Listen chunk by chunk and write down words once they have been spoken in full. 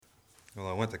Well,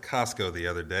 I went to Costco the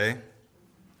other day.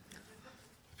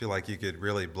 I feel like you could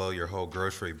really blow your whole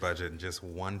grocery budget in just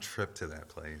one trip to that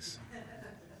place.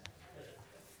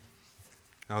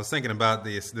 I was thinking about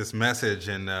this message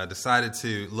and decided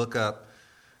to look up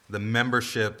the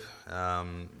membership,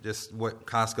 just what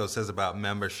Costco says about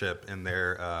membership in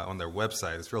on their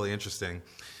website. It's really interesting.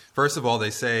 First of all,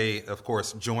 they say, of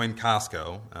course, join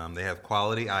Costco. They have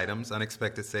quality items,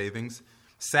 unexpected savings,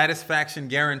 satisfaction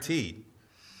guaranteed.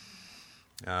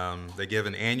 They give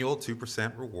an annual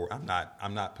 2% reward.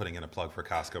 I'm not putting in a plug for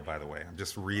Costco, by the way. I'm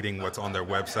just reading what's on their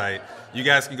website. You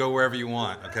guys can go wherever you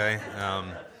want, okay?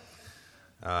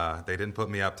 They didn't put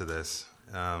me up to this.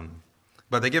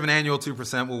 But they give an annual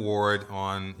 2% reward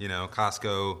on,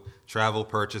 Costco travel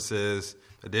purchases,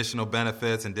 additional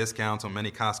benefits and discounts on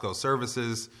many Costco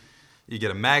services. You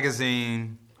get a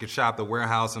magazine, you can shop the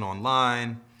warehouse and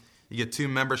online. You get 2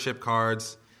 membership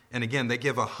cards. And again, they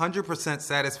give a 100%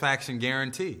 satisfaction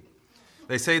guarantee.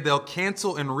 They say they'll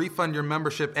cancel and refund your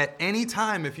membership at any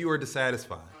time if you are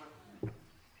dissatisfied.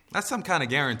 That's some kind of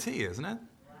guarantee, isn't it?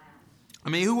 I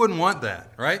mean, who wouldn't want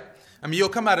that, right? I mean, you'll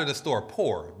come out of the store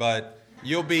poor, but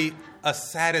you'll be a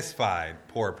satisfied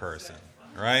poor person,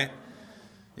 right?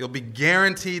 You'll be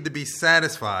guaranteed to be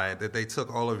satisfied that they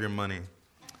took all of your money.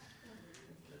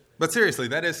 But seriously,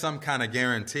 that is some kind of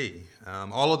guarantee.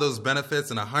 All of those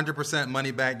benefits and 100%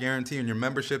 money-back guarantee on your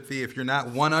membership fee if you're not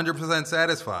 100%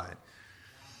 satisfied.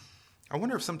 I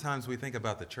wonder if sometimes we think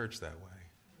about the church that way.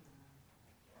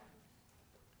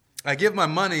 I give my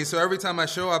money, so every time I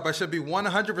show up, I should be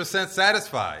 100%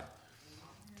 satisfied,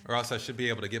 or else I should be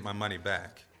able to get my money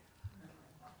back.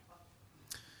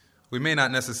 We may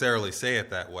not necessarily say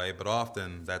it that way, but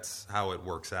often that's how it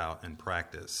works out in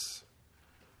practice.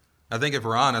 I think if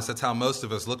we're honest, that's how most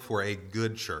of us look for a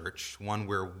good church, one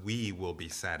where we will be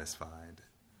satisfied.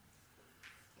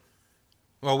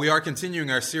 Well, we are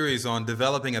continuing our series on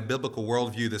developing a biblical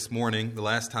worldview this morning. The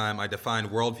last time I defined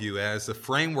worldview as the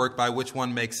framework by which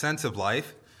one makes sense of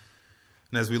life.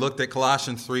 And as we looked at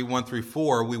Colossians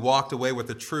 3:1-4, we walked away with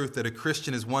the truth that a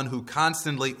Christian is one who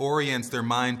constantly orients their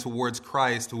mind towards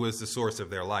Christ, who is the source of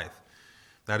their life.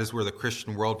 That is where the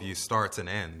Christian worldview starts and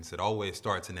ends. It always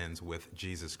starts and ends with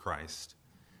Jesus Christ.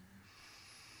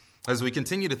 As we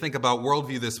continue to think about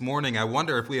worldview this morning, I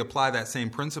wonder if we apply that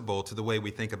same principle to the way we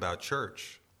think about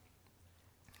church.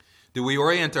 Do we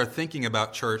orient our thinking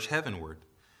about church heavenward?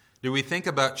 Do we think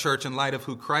about church in light of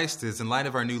who Christ is, in light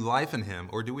of our new life in Him,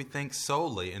 or do we think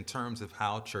solely in terms of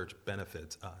how church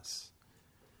benefits us?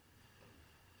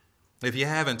 If you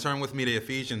haven't, turn with me to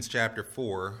Ephesians chapter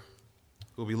 4.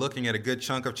 We'll be looking at a good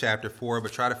chunk of chapter 4,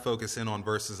 but try to focus in on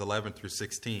verses 11 through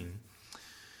 16.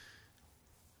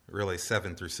 Really,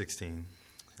 7 through 16.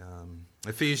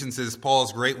 Ephesians is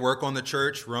Paul's great work on the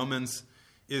church. Romans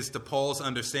is to Paul's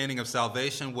understanding of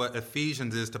salvation what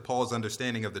Ephesians is to Paul's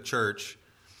understanding of the church.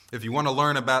 If you want to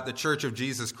learn about the church of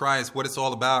Jesus Christ, what it's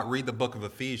all about, read the book of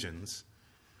Ephesians.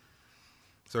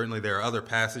 Certainly there are other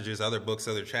passages, other books,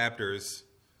 other chapters,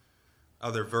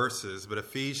 other verses, but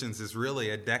Ephesians is really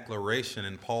a declaration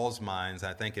in Paul's minds,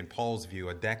 I think in Paul's view,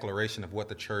 a declaration of what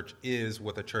the church is,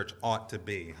 what the church ought to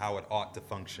be, how it ought to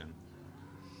function.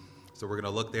 So we're going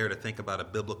to look there to think about a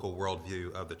biblical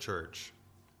worldview of the church.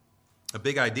 A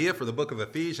big idea for the book of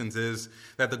Ephesians is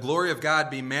that the glory of God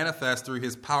be manifest through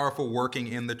His powerful working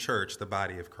in the church, the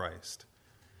body of Christ.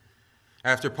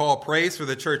 After Paul prays for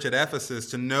the church at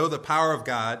Ephesus to know the power of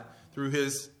God through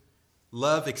His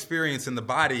love experience in the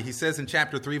body, he says in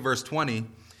chapter 3, verse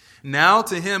 20, "Now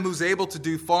to Him who's able to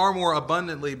do far more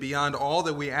abundantly beyond all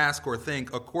that we ask or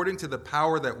think, according to the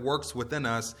power that works within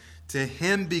us, to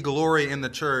Him be glory in the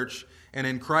church and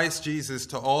in Christ Jesus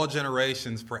to all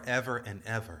generations forever and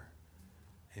ever.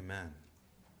 Amen."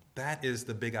 That is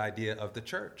the big idea of the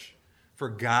church. For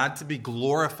God to be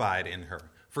glorified in her,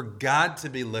 for God to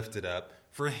be lifted up,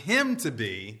 for Him to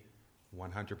be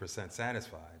 100%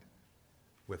 satisfied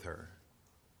with her.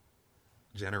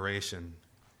 Generation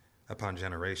upon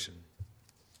generation.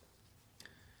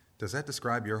 Does that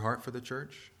describe your heart for the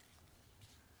church?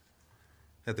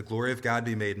 That the glory of God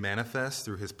be made manifest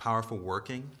through His powerful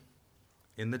working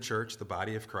in the church, the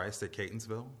body of Christ at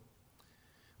Catonsville?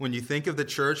 When you think of the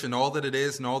church and all that it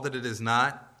is and all that it is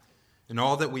not, and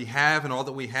all that we have and all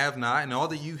that we have not, and all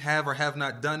that you have or have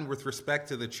not done with respect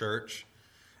to the church,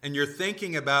 and you're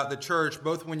thinking about the church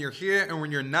both when you're here and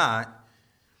when you're not,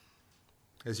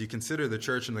 as you consider the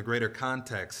church in the greater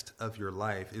context of your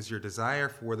life, is your desire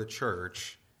for the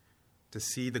church to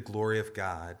see the glory of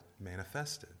God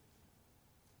manifested.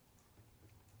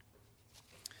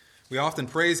 We often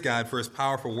praise God for His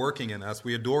powerful working in us.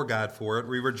 We adore God for it.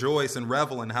 We rejoice and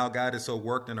revel in how God has so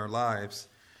worked in our lives.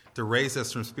 to raise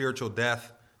us from spiritual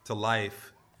death to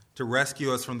life, to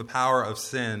rescue us from the power of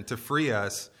sin, to free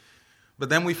us. But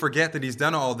then we forget that he's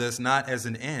done all this not as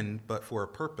an end, but for a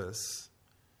purpose.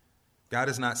 God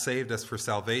has not saved us for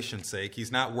salvation's sake.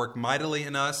 He's not worked mightily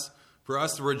in us for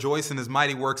us to rejoice in his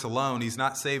mighty works alone. He's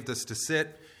not saved us to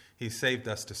sit. He's saved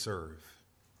us to serve.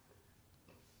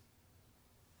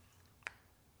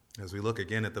 As we look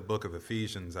again at the book of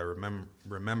Ephesians, I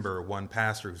remember one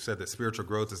pastor who said that spiritual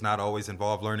growth does not always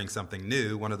involve learning something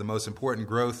new. One of the most important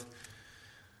growth,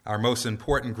 our most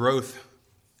important growth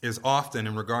is often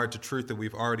in regard to truth that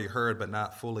we've already heard but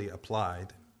not fully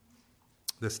applied.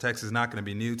 This text is not going to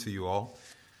be new to you all.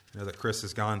 I know that Chris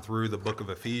has gone through the book of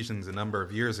Ephesians a number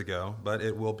of years ago, but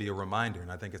it will be a reminder,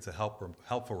 and I think it's a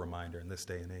helpful reminder in this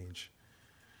day and age.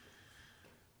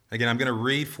 Again, I'm going to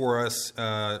read for us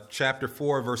chapter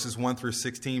 4, verses 1 through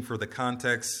 16 for the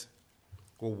context.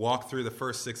 We'll walk through the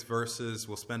first 6 verses.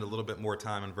 We'll spend a little bit more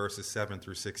time in verses 7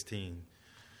 through 16.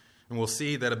 And we'll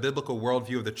see that a biblical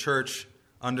worldview of the church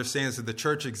understands that the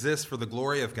church exists for the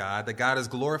glory of God, that God is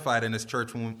glorified in his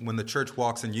church when the church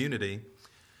walks in unity,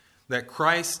 that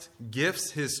Christ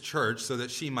gifts his church so that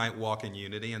she might walk in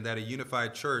unity, and that a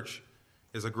unified church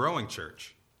is a growing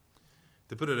church.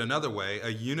 To put it another way, a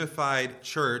unified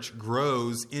church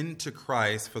grows into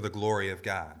Christ for the glory of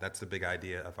God. That's the big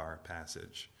idea of our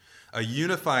passage. A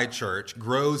unified church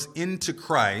grows into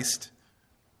Christ,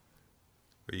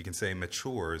 or you can say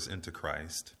matures into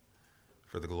Christ,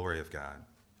 for the glory of God.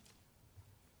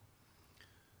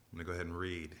 I'm going to go ahead and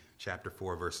read chapter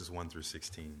 4, verses 1 through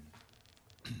 16.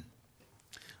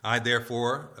 I,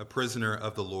 therefore, a prisoner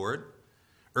of the Lord,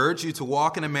 urge you to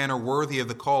walk in a manner worthy of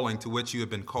the calling to which you have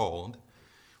been called,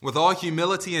 with all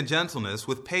humility and gentleness,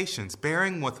 with patience,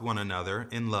 bearing with one another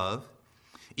in love,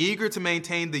 eager to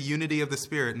maintain the unity of the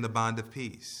Spirit in the bond of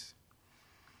peace.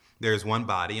 There is one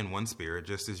body and one Spirit,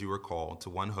 just as you were called to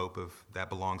one hope that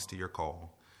belongs to your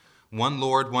call. One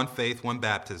Lord, one faith, one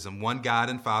baptism, one God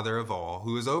and Father of all,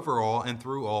 who is over all and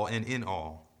through all and in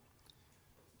all.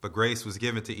 But grace was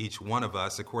given to each one of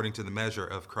us according to the measure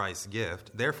of Christ's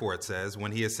gift. Therefore it says,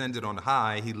 when he ascended on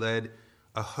high, he led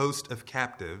a host of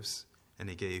captives, and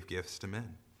he gave gifts to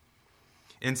men.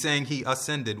 In saying he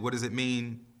ascended, what does it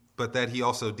mean but that he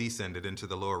also descended into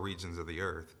the lower regions of the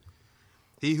earth?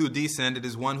 He who descended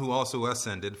is one who also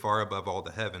ascended far above all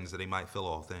the heavens, that he might fill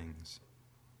all things.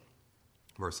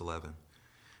 Verse 11.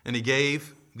 And he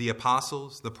gave the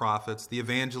apostles, the prophets, the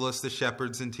evangelists, the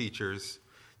shepherds, and teachers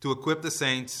to equip the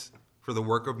saints for the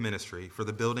work of ministry, for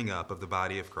the building up of the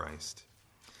body of Christ,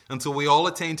 until we all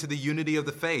attain to the unity of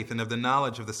the faith and of the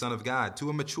knowledge of the Son of God, to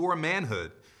a mature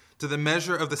manhood, to the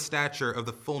measure of the stature of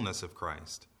the fullness of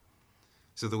Christ,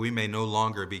 so that we may no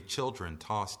longer be children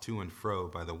tossed to and fro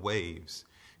by the waves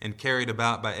and carried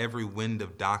about by every wind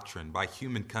of doctrine, by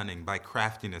human cunning, by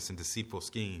craftiness and deceitful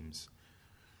schemes.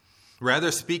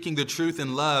 Rather, speaking the truth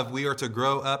in love, we are to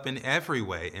grow up in every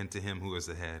way into him who is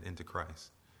the head, into Christ,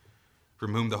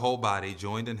 from whom the whole body,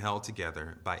 joined and held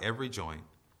together by every joint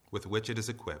with which it is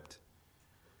equipped,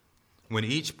 when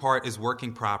each part is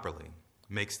working properly,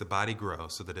 makes the body grow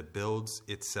so that it builds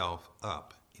itself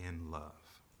up in love.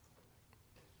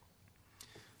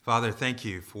 Father, thank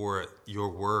you for your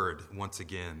word once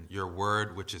again, your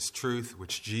word which is truth,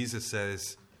 which Jesus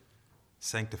says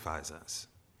sanctifies us.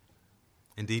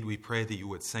 Indeed, we pray that you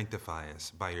would sanctify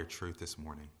us by your truth this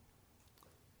morning.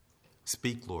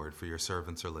 Speak, Lord, for your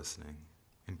servants are listening.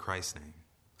 In Christ's name,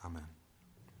 amen.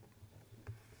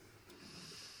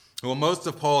 Well, most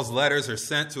of Paul's letters are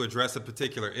sent to address a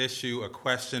particular issue, a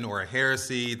question, or a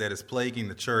heresy that is plaguing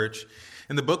the church.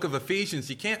 In the book of Ephesians,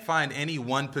 you can't find any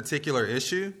one particular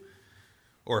issue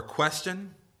or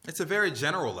question. It's a very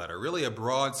general letter, really a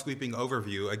broad, sweeping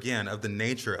overview, again, of the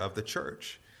nature of the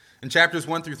church. In chapters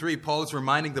 1 through 3, Paul is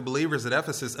reminding the believers at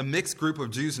Ephesus, a mixed group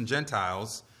of Jews and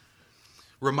Gentiles,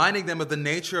 reminding them of the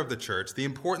nature of the church, the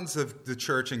importance of the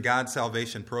church in God's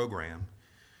salvation program.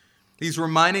 He's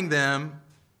reminding them,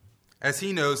 as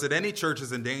he knows that any church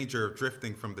is in danger of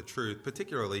drifting from the truth.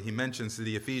 Particularly, he mentions to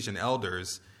the Ephesian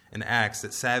elders in Acts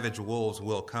that savage wolves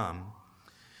will come.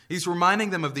 He's reminding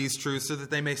them of these truths so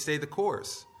that they may stay the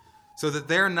course, so that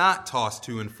they're not tossed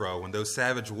to and fro when those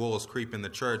savage wolves creep in the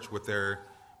church with their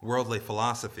worldly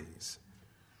philosophies.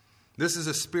 This is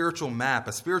a spiritual map,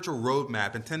 a spiritual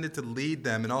roadmap intended to lead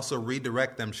them and also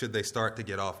redirect them should they start to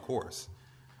get off course.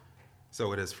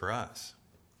 So it is for us.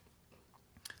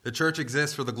 The church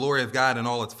exists for the glory of God in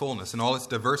all its fullness, in all its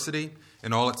diversity,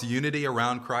 in all its unity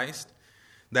around Christ.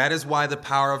 That is why the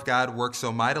power of God works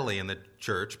so mightily in the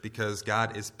church, because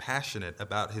God is passionate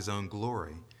about his own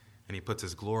glory, and he puts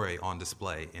his glory on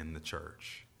display in the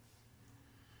church.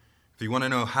 If you want to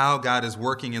know how God is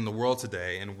working in the world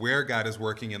today and where God is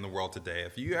working in the world today,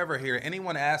 if you ever hear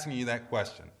anyone asking you that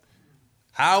question,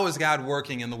 how is God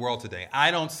working in the world today? I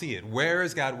don't see it. Where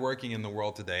is God working in the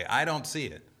world today? I don't see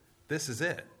it. This is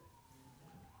it.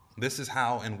 This is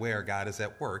how and where God is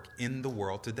at work in the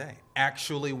world today,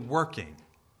 actually working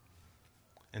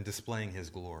and displaying his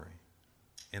glory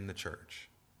in the church.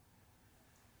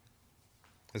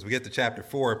 As we get to chapter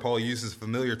 4, Paul uses a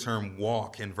familiar term,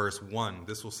 walk, in verse 1.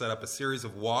 This will set up a series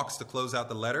of walks to close out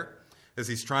the letter, as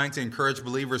he's trying to encourage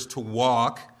believers to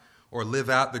walk or live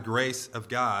out the grace of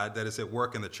God that is at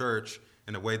work in the church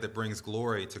in a way that brings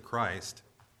glory to Christ.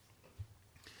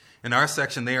 In our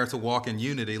section, they are to walk in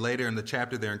unity. Later in the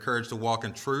chapter, they're encouraged to walk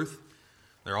in truth.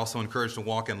 They're also encouraged to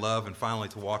walk in love, and finally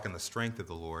to walk in the strength of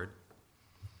the Lord.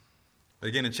 But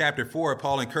again, in chapter 4,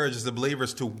 Paul encourages the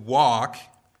believers to walk,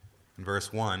 in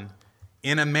verse 1,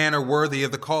 in a manner worthy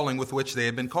of the calling with which they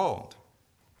have been called.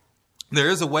 There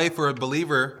is a way for a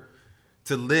believer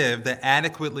to live that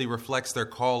adequately reflects their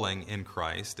calling in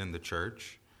Christ in the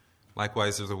church.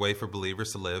 Likewise, there's a way for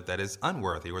believers to live that is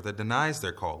unworthy or that denies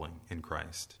their calling in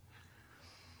Christ.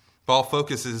 Paul's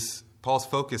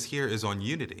focus here is on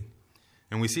unity.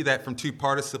 And we see that from two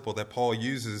participles that Paul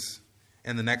uses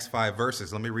in the next 5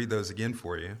 verses. Let me read those again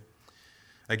for you.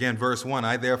 Again, verse 1,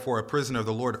 I therefore, a prisoner of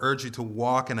the Lord, urge you to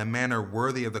walk in a manner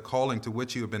worthy of the calling to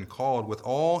which you have been called, with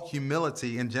all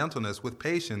humility and gentleness, with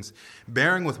patience,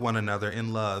 bearing with one another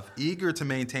in love, eager to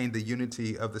maintain the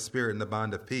unity of the Spirit in the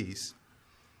bond of peace.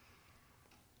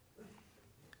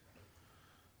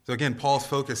 So again, Paul's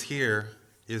focus here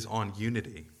is on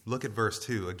unity. Look at verse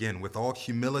 2 again, with all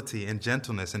humility and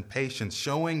gentleness and patience,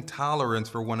 showing tolerance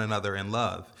for one another in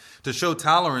love. To show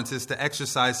tolerance is to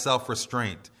exercise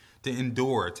self-restraint, to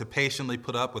endure, to patiently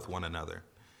put up with one another.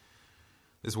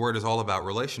 This word is all about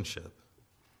relationship.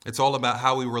 It's all about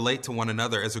how we relate to one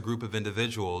another as a group of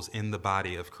individuals in the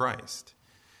body of Christ.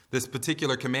 This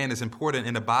particular command is important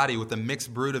in a body with a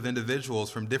mixed brood of individuals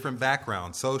from different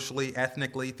backgrounds, socially,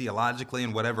 ethnically, theologically,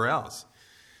 and whatever else.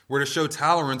 We're to show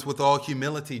tolerance with all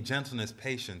humility, gentleness,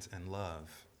 patience, and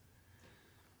love.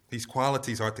 These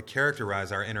qualities are to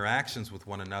characterize our interactions with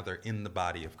one another in the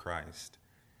body of Christ.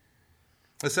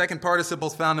 The second participle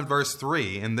is found in verse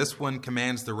 3, and this one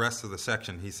commands the rest of the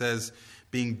section. He says,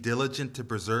 being diligent to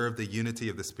preserve the unity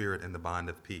of the Spirit in the bond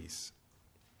of peace.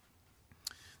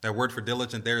 That word for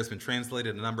diligent there has been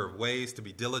translated a number of ways. To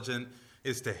be diligent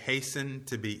is to hasten,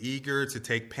 to be eager, to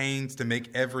take pains, to make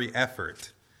every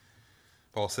effort.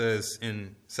 Paul says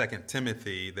in 2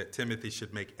 Timothy that Timothy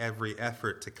should make every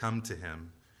effort to come to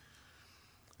him.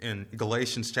 In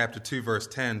Galatians chapter 2, verse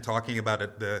 10, talking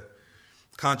about the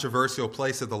controversial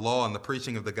place of the law and the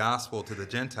preaching of the gospel to the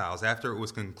Gentiles, after it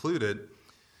was concluded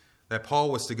that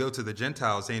Paul was to go to the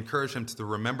Gentiles, they encouraged him to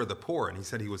remember the poor, and he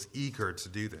said he was eager to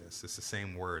do this. It's the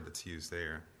same word that's used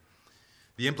there.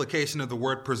 The implication of the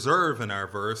word preserve in our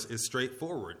verse is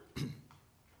straightforward.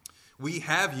 We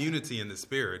have unity in the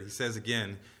Spirit. He says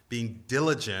again, being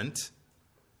diligent,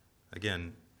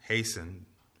 again, hasten,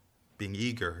 being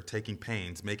eager, taking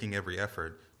pains, making every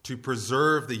effort to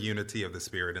preserve the unity of the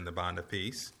Spirit in the bond of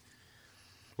peace.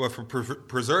 Well, for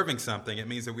preserving something, it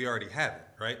means that we already have it,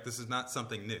 right? This is not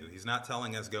something new. He's not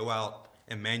telling us go out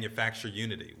and manufacture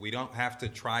unity. We don't have to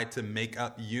try to make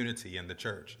up unity in the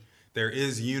church. There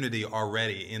is unity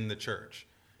already in the church.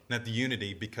 Not the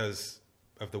unity because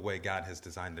of the way God has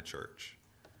designed the church.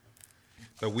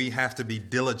 But we have to be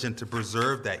diligent to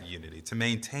preserve that unity, to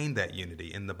maintain that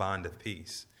unity in the bond of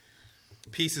peace.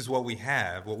 Peace is what we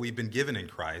have, what we've been given in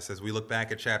Christ. As we look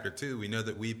back at chapter 2, we know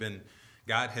that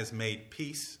God has made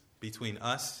peace between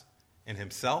us and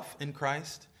himself in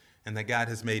Christ, and that God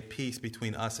has made peace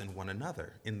between us and one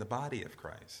another in the body of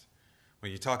Christ.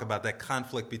 When you talk about that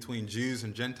conflict between Jews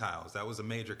and Gentiles, that was a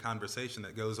major conversation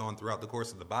that goes on throughout the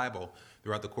course of the Bible,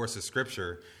 throughout the course of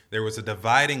Scripture. There was a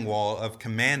dividing wall of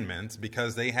commandments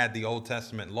because they had the Old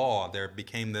Testament law. There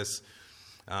became this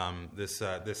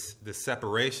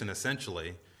separation,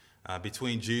 essentially,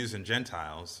 between Jews and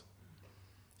Gentiles.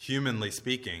 Humanly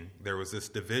speaking, there was this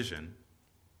division.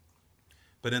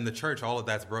 But in the church, all of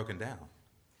that's broken down.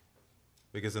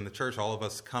 Because in the church, all of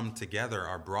us come together,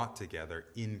 are brought together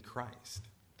in Christ.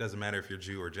 Doesn't matter if you're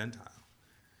Jew or Gentile.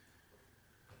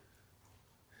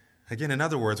 Again, in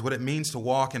other words, what it means to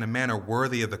walk in a manner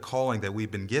worthy of the calling that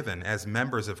we've been given as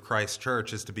members of Christ's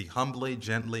church is to be humbly,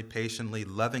 gently, patiently,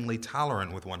 lovingly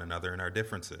tolerant with one another in our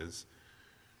differences.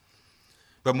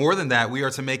 But more than that, we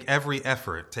are to make every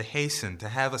effort to hasten, to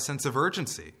have a sense of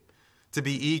urgency, to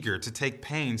be eager, to take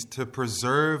pains, to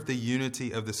preserve the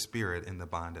unity of the Spirit in the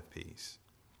bond of peace.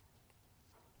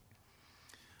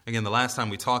 Again, the last time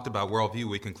we talked about worldview,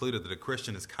 we concluded that a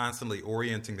Christian is constantly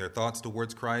orienting their thoughts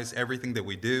towards Christ. Everything that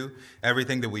we do,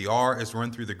 everything that we are, is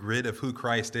run through the grid of who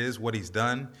Christ is, what he's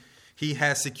done. He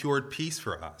has secured peace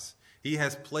for us. He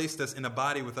has placed us in a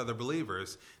body with other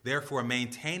believers. Therefore,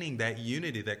 maintaining that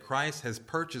unity that Christ has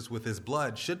purchased with his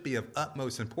blood should be of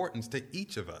utmost importance to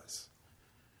each of us.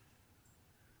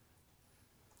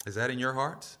 Is that in your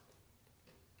hearts?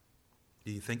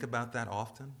 Do you think about that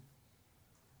often?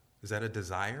 Is that a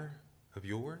desire of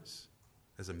yours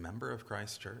as a member of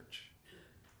Christ's church?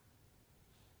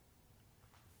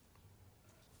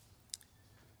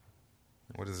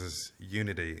 What does this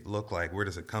unity look like? Where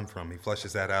does it come from? He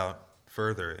fleshes that out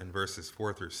further in verses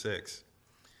 4 through 6.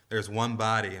 There's one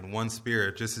body and one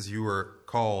spirit, just as you were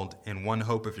called in one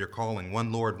hope of your calling,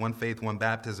 one Lord, one faith, one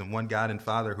baptism, one God and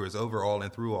Father who is over all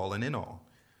and through all and in all.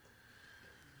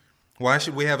 Why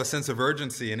should we have a sense of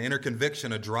urgency, an inner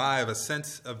conviction, a drive, a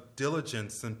sense of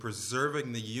diligence in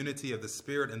preserving the unity of the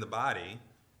Spirit in the body?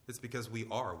 It's because we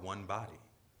are one body.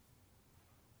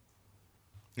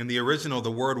 In the original,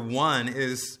 the word one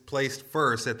is placed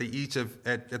first at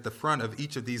the front of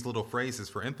each of these little phrases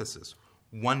for emphasis.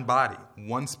 One body,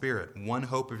 one Spirit, one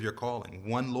hope of your calling,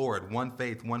 one Lord, one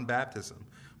faith, one baptism,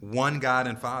 one God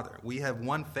and Father. We have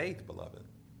one faith, beloved.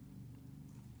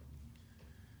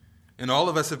 And all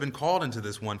of us have been called into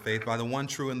this one faith by the one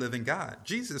true and living God.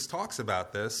 Jesus talks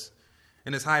about this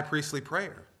in his high priestly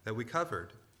prayer that we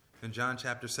covered in John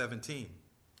chapter 17.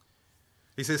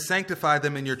 He says, sanctify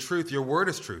them in your truth. Your word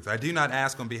is truth. I do not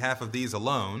ask on behalf of these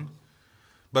alone,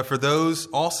 but for those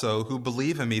also who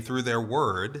believe in me through their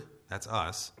word, that's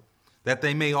us, that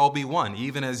they may all be one,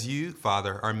 even as you,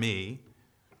 Father, are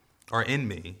in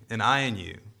me, and I in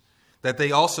you, that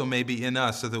they also may be in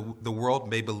us, so that the world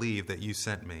may believe that you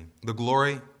sent me. The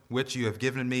glory which you have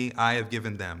given me, I have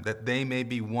given them, that they may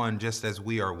be one just as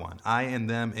we are one. I in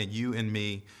them and you in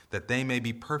me, that they may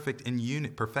be perfected in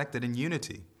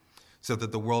unity, so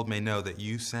that the world may know that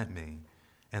you sent me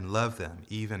and love them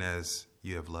even as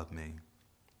you have loved me.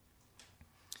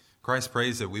 Christ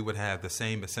prays that we would have the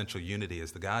same essential unity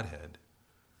as the Godhead.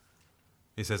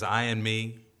 He says, I and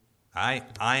me, I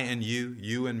and you,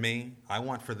 you and me. I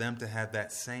want for them to have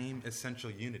that same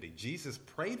essential unity. Jesus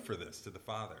prayed for this to the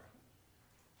Father.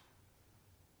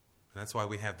 And that's why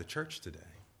we have the church today.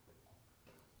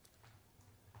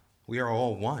 We are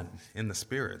all one in the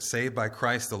Spirit, saved by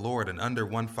Christ the Lord and under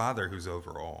one Father who's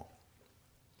over all.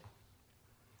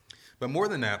 But more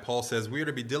than that, Paul says we are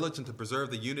to be diligent to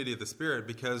preserve the unity of the Spirit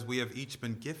because we have each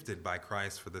been gifted by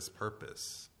Christ for this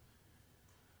purpose.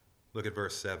 Look at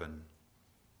verse 7.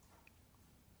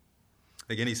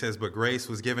 Again, he says, but grace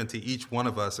was given to each one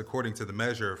of us according to the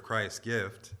measure of Christ's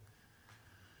gift.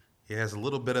 He has a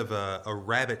little bit of a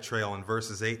rabbit trail in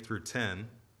verses 8 through 10,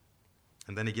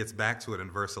 and then he gets back to it in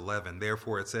verse 11.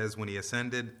 Therefore, it says, when he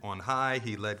ascended on high,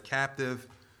 he led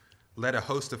a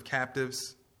host of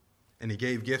captives, and he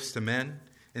gave gifts to men.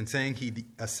 In saying he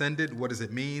ascended, what does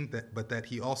it mean? But that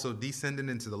he also descended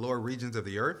into the lower regions of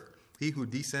the earth. He who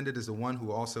descended is the one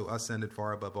who also ascended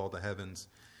far above all the heavens,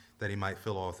 that he might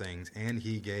fill all things. And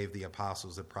he gave the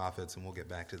apostles and prophets, and we'll get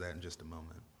back to that in just a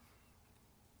moment.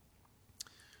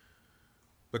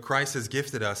 But Christ has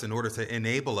gifted us in order to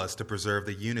enable us to preserve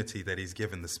the unity that he's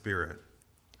given the Spirit.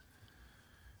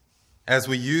 As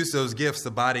we use those gifts,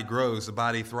 the body grows, the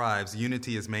body thrives,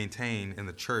 unity is maintained, and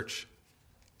the church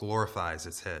glorifies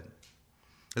its head.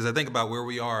 As I think about where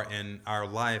we are in our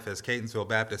life as Catonsville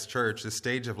Baptist Church, the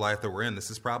stage of life that we're in,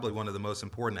 this is probably one of the most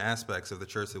important aspects of the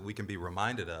church that we can be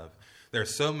reminded of. There are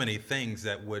so many things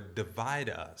that would divide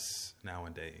us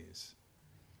nowadays.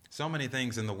 So many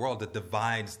things in the world that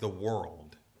divides the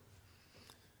world.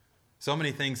 So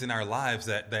many things in our lives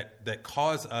that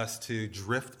cause us to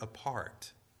drift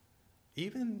apart.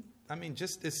 Even,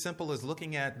 just as simple as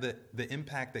looking at the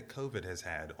impact that COVID has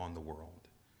had on the world.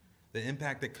 The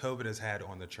impact that COVID has had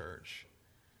on the church,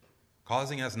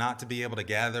 causing us not to be able to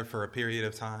gather for a period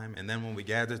of time. And then when we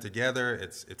gather together,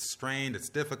 it's strained, it's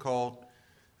difficult.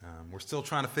 We're still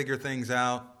trying to figure things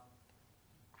out.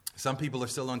 Some people are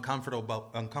still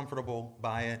uncomfortable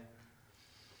by it.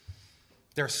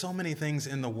 There are so many things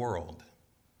in the world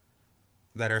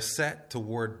that are set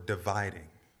toward dividing.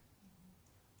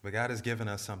 But God has given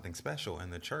us something special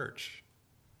in the church.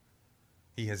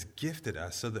 He has gifted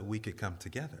us so that we could come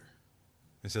together.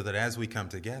 And so that as we come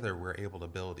together, we're able to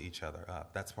build each other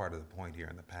up. That's part of the point here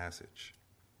in the passage.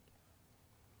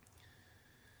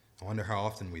 I wonder how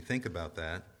often we think about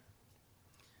that.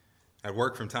 At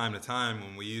work from time to time,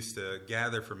 when we used to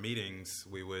gather for meetings,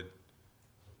 we would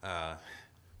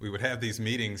have these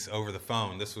meetings over the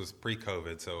phone. This was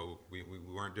pre-COVID, so we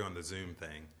weren't doing the Zoom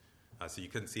thing. so you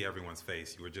couldn't see everyone's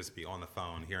face. You would just be on the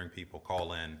phone hearing people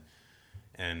call in,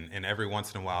 and every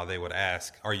once in a while they would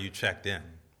ask, "Are you checked in?"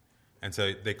 And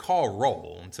so they call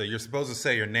roll, and so you're supposed to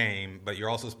say your name, but you're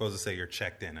also supposed to say you're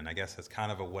checked in. And I guess that's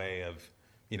kind of a way of,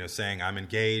 saying I'm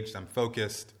engaged, I'm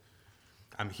focused,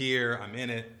 I'm here, I'm in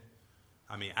it.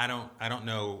 I mean, I don't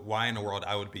know why in the world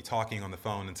I would be talking on the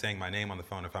phone and saying my name on the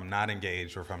phone if I'm not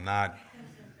engaged or if I'm not,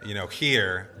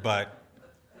 here. But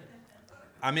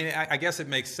I mean, I guess it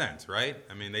makes sense, right?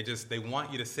 I mean, they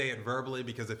want you to say it verbally,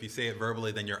 because if you say it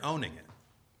verbally, then you're owning it.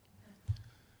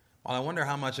 Well, I wonder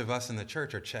how much of us in the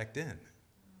church are checked in.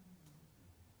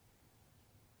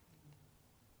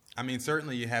 I mean,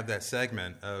 certainly you have that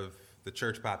segment of the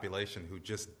church population who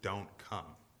just don't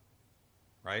come,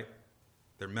 right?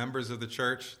 They're members of the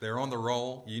church. They're on the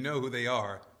roll. You know who they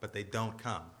are, but they don't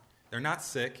come. They're not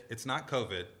sick. It's not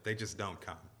COVID. They just don't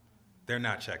come. They're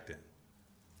not checked in.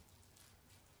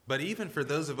 But even for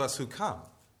those of us who come,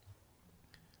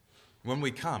 when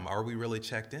we come, are we really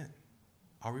checked in?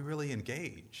 Are we really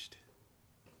engaged?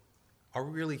 Are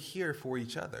we really here for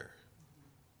each other?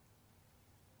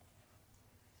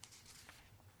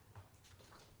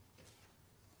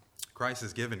 Christ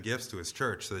has given gifts to his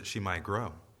church so that she might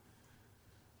grow.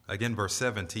 Again, verse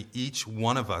 7, to each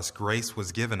one of us grace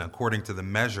was given according to the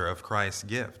measure of Christ's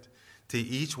gift. To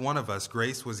each one of us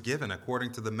grace was given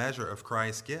according to the measure of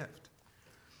Christ's gift.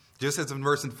 Just as in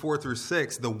verses 4 through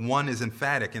 6, the one is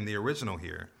emphatic in the original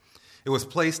here. It was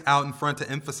placed out in front to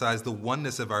emphasize the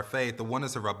oneness of our faith, the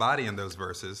oneness of our body in those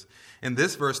verses. In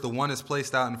this verse, the one is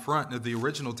placed out in front of the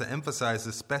original to emphasize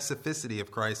the specificity of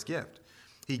Christ's gift.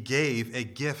 He gave a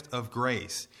gift of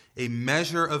grace, a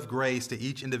measure of grace to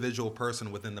each individual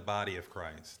person within the body of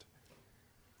Christ.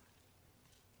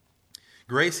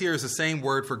 Grace here is the same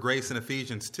word for grace in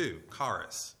Ephesians 2,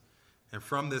 charis. And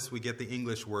from this we get the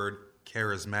English word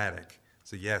charismatic.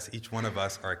 So yes, each one of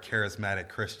us are charismatic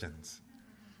Christians.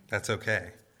 That's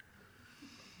okay.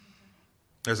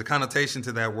 There's a connotation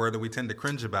to that word that we tend to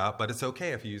cringe about, but it's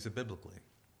okay if you use it biblically.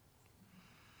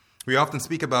 We often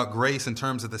speak about grace in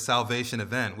terms of the salvation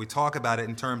event. We talk about it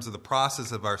in terms of the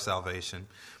process of our salvation.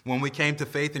 When we came to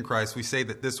faith in Christ, we say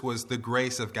that this was the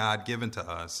grace of God given to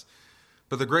us.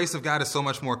 But the grace of God is so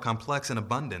much more complex and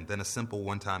abundant than a simple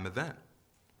one-time event.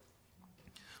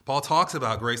 Paul talks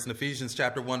about grace in Ephesians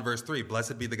chapter 1, verse 3.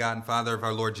 Blessed be the God and Father of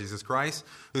our Lord Jesus Christ,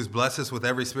 who's blessed us with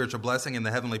every spiritual blessing in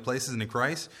the heavenly places and in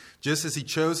Christ, just as he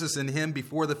chose us in him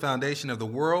before the foundation of the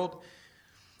world.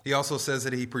 He also says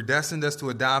that he predestined us to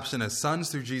adoption as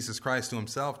sons through Jesus Christ to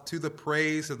himself, to the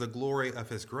praise of the glory of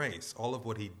his grace. All of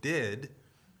what he did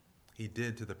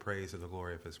to the praise of the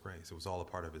glory of his grace. It was all a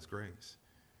part of his grace.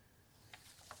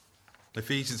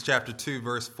 Ephesians chapter 2,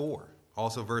 verse 4,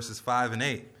 also verses 5 and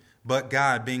 8. But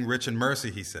God, being rich in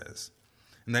mercy, he says.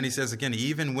 And then he says again,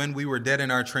 even when we were dead in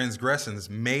our transgressions,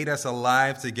 made us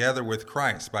alive together with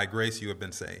Christ. By grace you have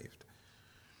been saved.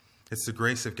 It's the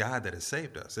grace of God that has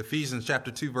saved us. Ephesians chapter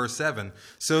 2, verse 7,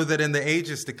 so that in the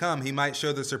ages to come he might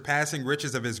show the surpassing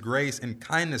riches of his grace and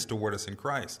kindness toward us in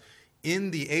Christ.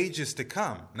 In the ages to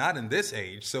come, not in this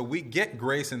age. So we get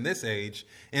grace in this age.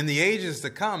 In the ages to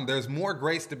come, there's more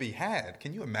grace to be had.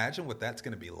 Can you imagine what that's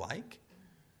going to be like?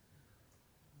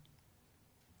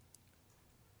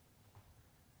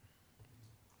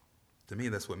 To me,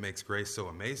 that's what makes grace so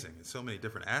amazing in so many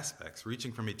different aspects,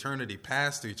 reaching from eternity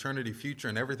past to eternity future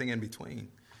and everything in between.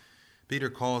 Peter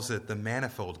calls it the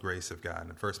manifold grace of God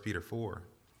in 1 Peter 4.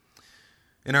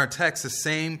 In our text, the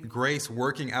same grace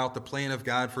working out the plan of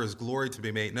God for his glory to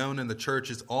be made known in the church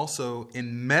is also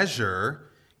in measure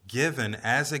given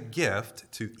as a gift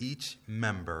to each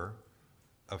member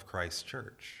of Christ's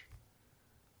church.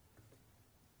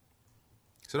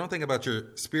 So don't think about your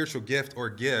spiritual gift or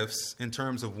gifts in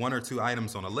terms of one or two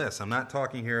items on a list. I'm not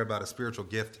talking here about a spiritual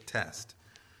gift test.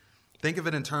 Think of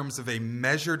it in terms of a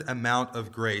measured amount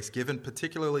of grace given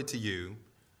particularly to you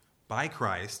by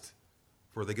Christ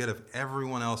for the good of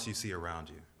everyone else you see around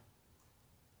you.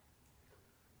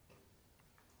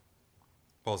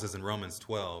 Paul says in Romans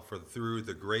 12, for through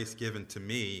the grace given to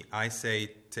me, I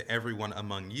say to everyone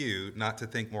among you not to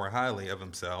think more highly of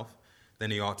himself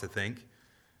than he ought to think,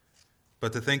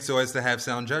 but to think so as to have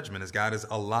sound judgment, as God has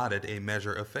allotted a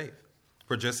measure of faith.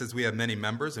 For just as we have many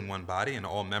members in one body, and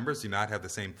all members do not have the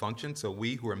same function, so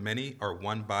we who are many are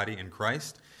one body in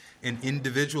Christ, and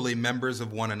individually members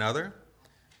of one another,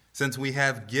 since we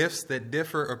have gifts that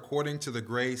differ according to the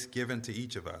grace given to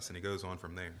each of us. And he goes on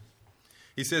from there.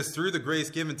 He says, through the grace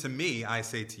given to me, I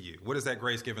say to you. What is that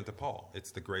grace given to Paul?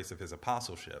 It's the grace of his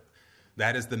apostleship.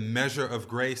 That is the measure of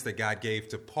grace that God gave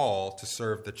to Paul to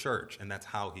serve the church, and that's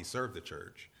how he served the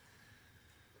church.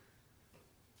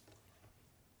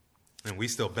 And we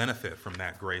still benefit from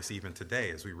that grace even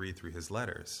today as we read through his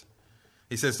letters.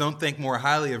 He says, don't think more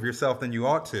highly of yourself than you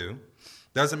ought to.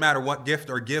 Doesn't matter what gift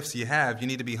or gifts you have, you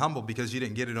need to be humble because you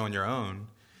didn't get it on your own.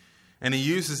 And he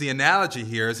uses the analogy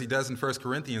here, as he does in 1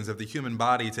 Corinthians, of the human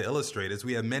body to illustrate, as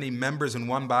we have many members in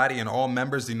one body and all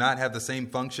members do not have the same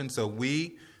function, so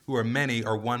we who are many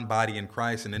are one body in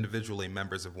Christ and individually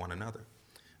members of one another.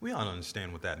 We all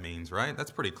understand what that means, right?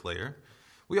 That's pretty clear.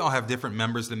 We all have different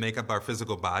members that make up our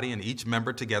physical body, and each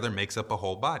member together makes up a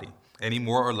whole body. Any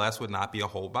more or less would not be a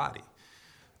whole body.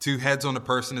 2 heads on a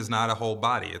person is not a whole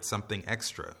body. It's something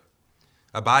extra.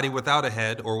 A body without a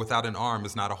head or without an arm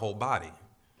is not a whole body.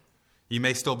 You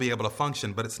may still be able to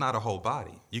function, but it's not a whole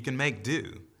body. You can make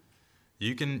do.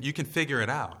 You can figure it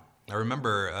out. I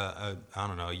remember,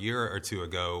 a year or two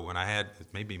ago when I had,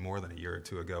 maybe more than a year or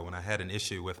two ago, when I had an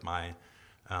issue with my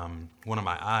one of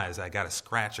my eyes. I got a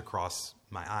scratch across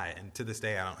my eye, and to this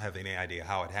day I don't have any idea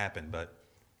how it happened, but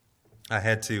I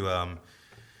had to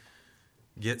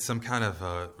get some kind of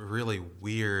a really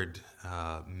weird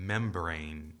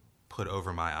membrane put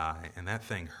over my eye, and that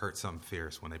thing hurt something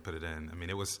fierce when they put it in. I mean,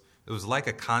 it was like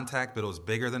a contact, but it was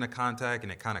bigger than a contact,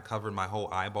 and it kind of covered my whole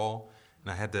eyeball.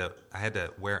 And I had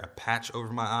to wear a patch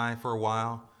over my eye for a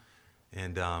while,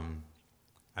 and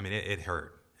it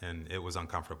hurt, and it was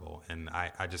uncomfortable, and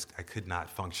I could not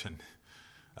function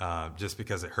just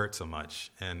because it hurt so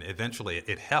much. And eventually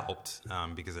it helped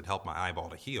because it helped my eyeball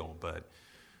to heal, but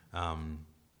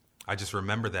I just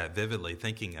remember that vividly,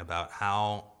 thinking about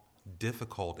how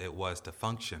difficult it was to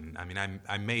function. I mean,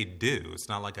 I made do. It's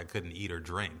not like I couldn't eat or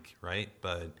drink, right?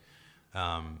 But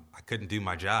I couldn't do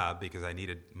my job because I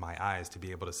needed my eyes to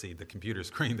be able to see the computer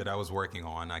screen that I was working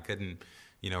on. I couldn't,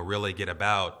 really get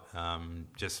about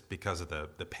just because of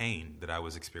the pain that I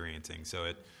was experiencing. So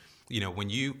it, when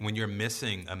you're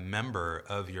missing a member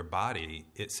of your body,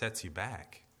 it sets you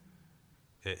back.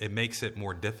 It makes it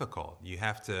more difficult. You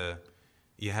have to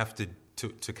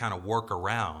kind of work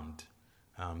around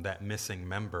that missing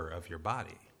member of your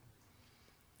body.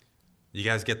 You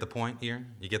guys get the point here?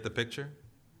 You get the picture?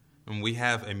 When we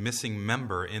have a missing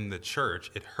member in the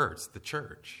church, it hurts the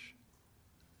church.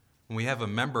 When we have a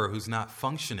member who's not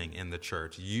functioning in the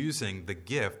church, using the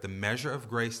gift, the measure of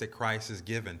grace that Christ has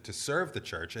given to serve the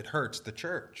church, it hurts the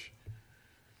church.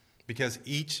 Because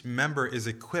each member is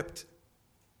equipped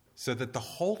so that the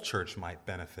whole church might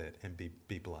benefit and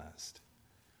be blessed.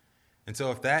 And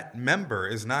so if that member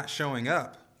is not showing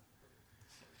up,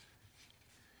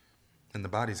 then the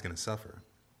body's going to suffer.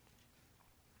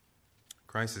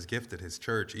 Christ has gifted his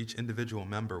church, each individual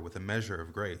member, with a measure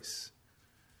of grace.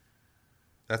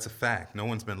 That's a fact. No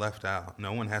one's been left out.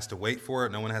 No one has to wait for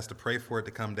it. No one has to pray for it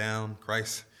to come down.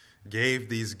 Christ gave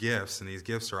these gifts, and these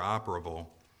gifts are operable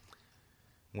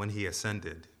when he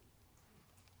ascended.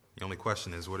 The only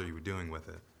question is, what are you doing with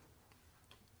it?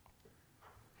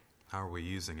 How are we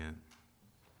using it?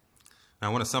 Now,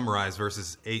 I want to summarize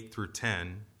verses 8 through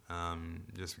 10,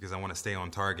 just because I want to stay on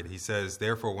target. He says,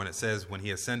 therefore, when it says, when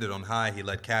he ascended on high, he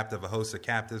led captive a host of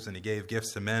captives, and he gave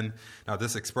gifts to men. Now,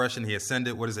 this expression, he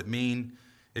ascended, what does it mean?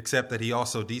 Except that he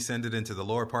also descended into the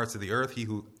lower parts of the earth. He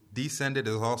who descended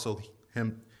is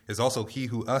also he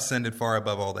who ascended far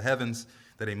above all the heavens,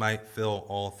 that he might fill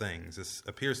all things. This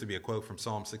appears to be a quote from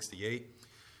Psalm 68.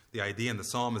 The idea in the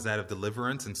psalm is that of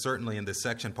deliverance, and certainly in this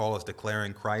section, Paul is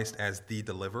declaring Christ as the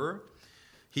deliverer.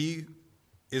 He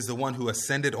is the one who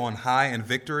ascended on high in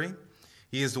victory.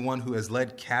 He is the one who has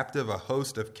led captive a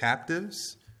host of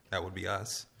captives. That would be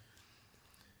us.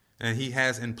 And he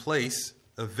has in place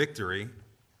of victory,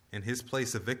 in his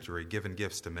place of victory, given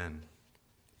gifts to men.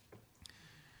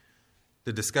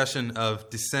 The discussion of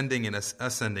descending and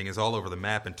ascending is all over the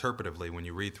map interpretively when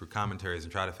you read through commentaries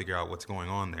and try to figure out what's going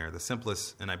on there. The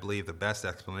simplest, and I believe the best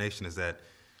explanation, is that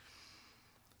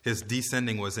his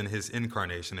descending was in his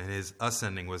incarnation, and his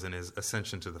ascending was in his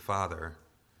ascension to the Father.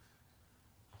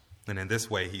 And in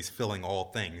this way, he's filling all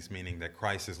things, meaning that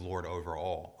Christ is Lord over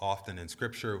all. Often in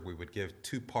Scripture, we would give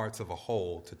two parts of a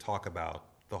whole to talk about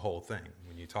the whole thing.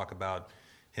 When you talk about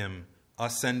him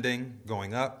ascending,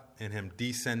 going up, and him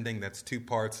descending, that's two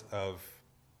parts of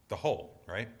the whole,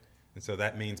 right? And so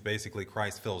that means basically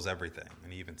Christ fills everything.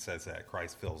 And he even says that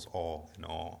Christ fills all in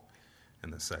all in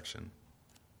this section.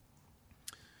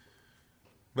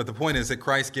 But the point is that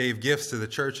Christ gave gifts to the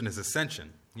church in his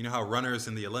ascension. You know how runners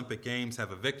in the Olympic Games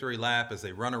have a victory lap as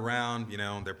they run around?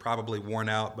 They're probably worn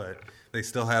out, but they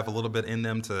still have a little bit in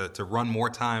them to run more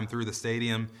time through the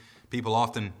stadium. People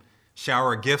often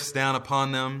shower gifts down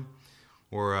upon them.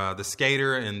 Or the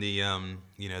skater in the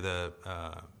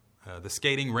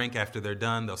skating rink, after they're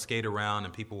done, they'll skate around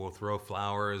and people will throw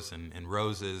flowers and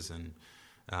roses and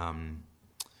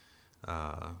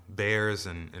bears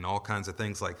and all kinds of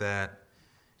things like that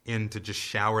in to just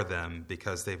shower them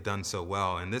because they've done so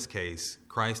well. In this case,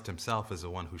 Christ himself is the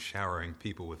one who's showering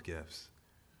people with gifts.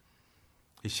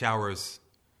 He showers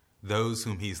those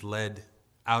whom he's led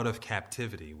out of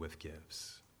captivity with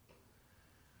gifts.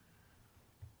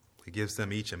 He gives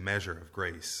them each a measure of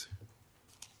grace.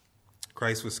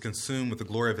 Christ was consumed with the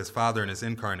glory of his Father in his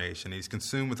incarnation. He's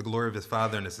consumed with the glory of his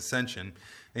Father in his ascension.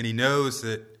 And he knows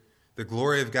that the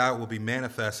glory of God will be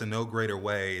manifest in no greater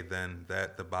way than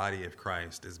that the body of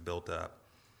Christ is built up.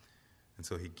 And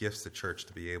so he gifts the church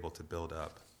to be able to build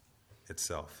up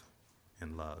itself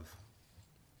in love.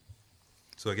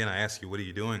 So again, I ask you, what are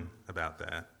you doing about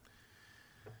that?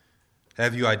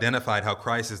 Have you identified how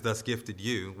Christ has thus gifted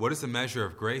you? What is the measure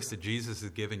of grace that Jesus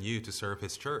has given you to serve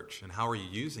his church? And how are you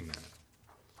using that?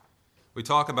 We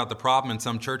talk about the problem in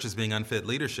some churches being unfit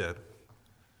leadership.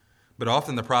 But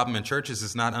often the problem in churches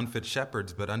is not unfit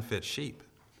shepherds, but unfit sheep.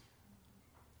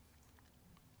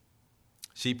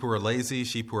 Sheep who are lazy,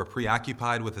 sheep who are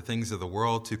preoccupied with the things of the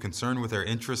world, too concerned with their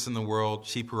interests in the world,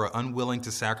 sheep who are unwilling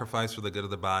to sacrifice for the good of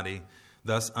the body,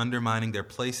 thus undermining their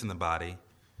place in the body,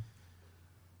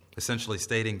 essentially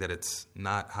stating that it's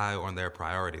not high on their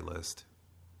priority list.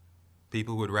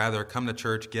 People who would rather come to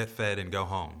church, get fed, and go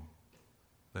home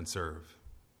than serve.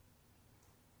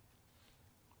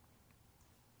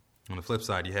 On the flip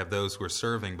side, you have those who are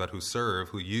serving but who serve,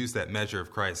 who use that measure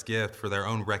of Christ's gift for their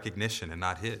own recognition and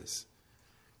not his.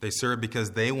 They serve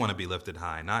because they want to be lifted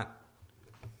high, not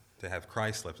to have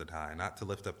Christ lifted high, not to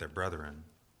lift up their brethren.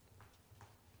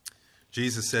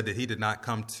 Jesus said that he did not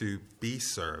come to be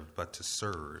served, but to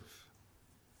serve.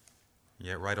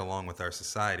 Yet right along with our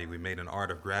society, we made an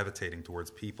art of gravitating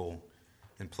towards people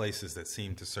and places that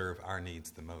seem to serve our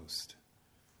needs the most.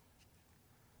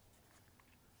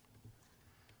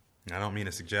 I don't mean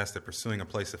to suggest that pursuing a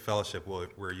place of fellowship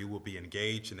where you will be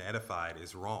engaged and edified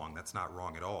is wrong. That's not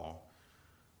wrong at all.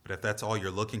 But if that's all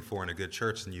you're looking for in a good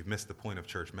church, then you've missed the point of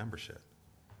church membership.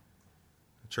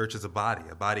 A church is a body.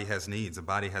 A body has needs. A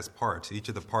body has parts. Each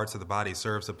of the parts of the body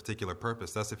serves a particular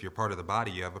purpose. Thus, if you're part of the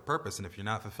body, you have a purpose. And if you're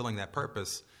not fulfilling that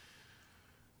purpose,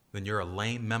 then you're a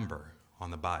lame member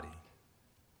on the body.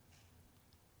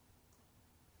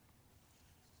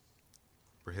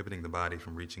 Prohibiting the body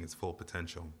from reaching its full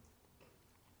potential.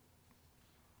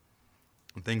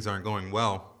 When things aren't going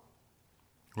well,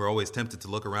 we're always tempted to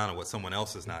look around at what someone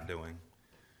else is not doing.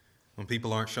 When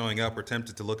people aren't showing up, we're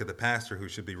tempted to look at the pastor who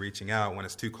should be reaching out. When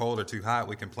it's too cold or too hot,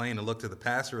 we complain and look to the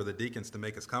pastor or the deacons to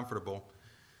make us comfortable.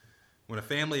 When a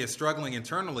family is struggling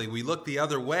internally, we look the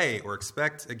other way or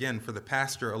expect, again, for the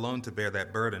pastor alone to bear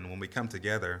that burden. When we come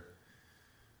together,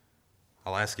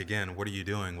 I'll ask again, what are you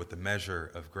doing with the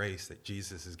measure of grace that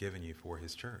Jesus has given you for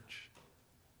his church?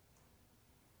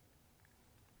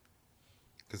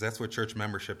 Because that's what church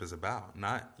membership is about.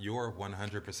 Not your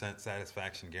 100%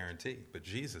 satisfaction guarantee, but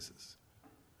Jesus's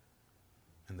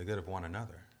and the good of one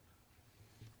another.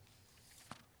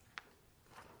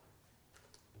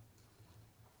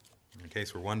 In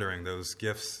case we're wondering, those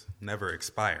gifts never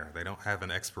expire. They don't have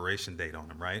an expiration date on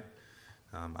them, right?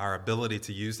 Our ability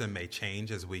to use them may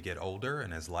change as we get older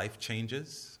and as life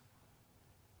changes.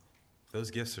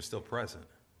 Those gifts are still present.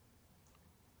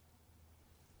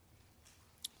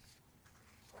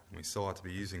 We still ought to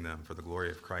be using them for the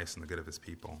glory of Christ and the good of his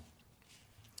people.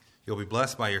 You'll be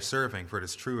blessed by your serving, for it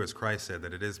is true, as Christ said,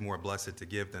 that it is more blessed to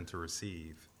give than to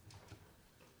receive.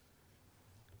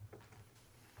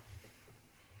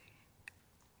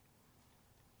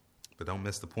 But don't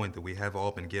miss the point that we have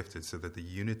all been gifted so that the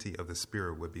unity of the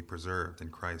Spirit would be preserved in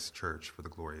Christ's church for the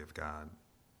glory of God.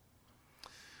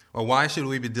 Well, why should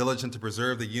we be diligent to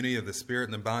preserve the unity of the Spirit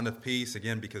and the bond of peace?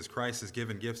 Again, because Christ has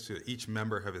given gifts to each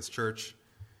member of his church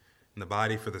in the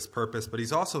body for this purpose, but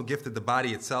he's also gifted the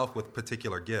body itself with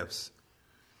particular gifts.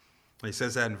 He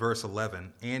says that in verse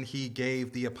 11, and he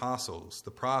gave the apostles,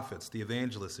 the prophets, the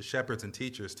evangelists, the shepherds, and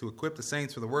teachers to equip the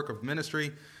saints for the work of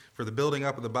ministry, for the building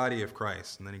up of the body of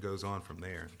Christ. And then he goes on from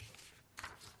there.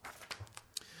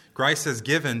 Christ has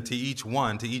given to each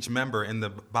one, to each member in the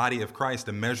body of Christ,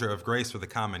 a measure of grace for the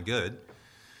common good.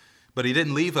 But he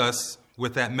didn't leave us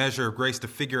with that measure of grace to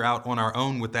figure out on our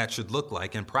own what that should look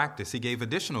like in practice. He gave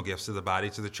additional gifts to the body,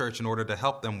 to the church, in order to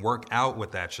help them work out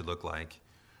what that should look like.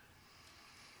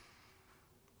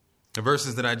 The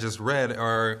verses that I just read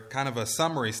are kind of a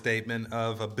summary statement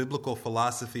of a biblical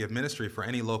philosophy of ministry for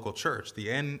any local church.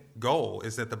 The end goal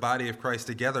is that the body of Christ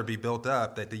together be built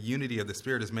up, that the unity of the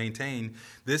Spirit is maintained.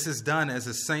 This is done as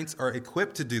the saints are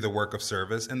equipped to do the work of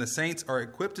service, and the saints are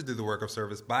equipped to do the work of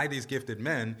service by these gifted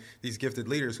men, these gifted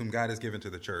leaders whom God has given to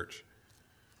the church.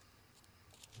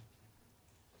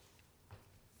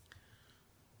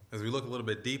 as we look a little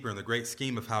bit deeper in the great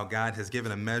scheme of how God has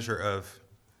given a measure of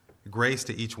grace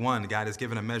to each one, God has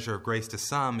given a measure of grace to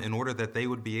some in order that they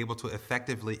would be able to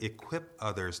effectively equip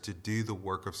others to do the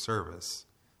work of service,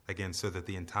 again, so that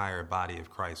the entire body of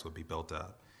Christ would be built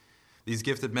up. These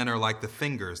gifted men are like the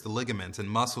fingers, the ligaments, and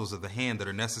muscles of the hand that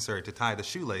are necessary to tie the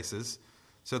shoelaces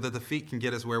so that the feet can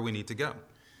get us where we need to go.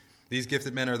 These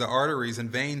gifted men are the arteries and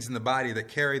veins in the body that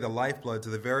carry the lifeblood to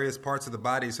the various parts of the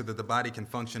body so that the body can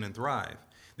function and thrive.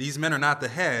 These men are not the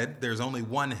head. There's only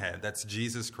one head. That's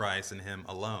Jesus Christ and him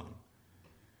alone.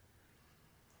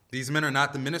 These men are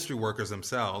not the ministry workers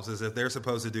themselves, as if they're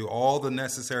supposed to do all the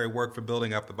necessary work for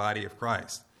building up the body of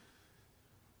Christ.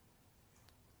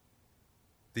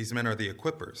 These men are the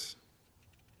equippers.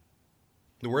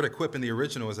 The word equip in the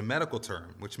original is a medical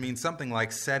term, which means something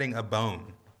like setting a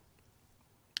bone.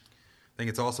 I think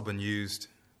it's also been used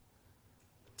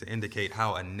to indicate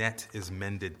how a net is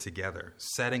mended together.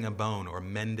 Setting a bone or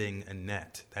mending a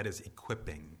net, that is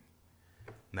equipping.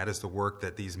 And that is the work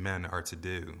that these men are to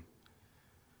do.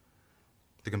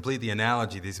 To complete the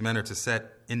analogy, these men are to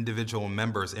set individual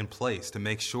members in place to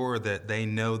make sure that they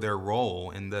know their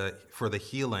role for the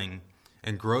healing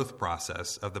and growth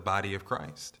process of the body of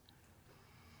Christ.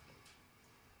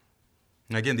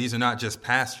 And again, these are not just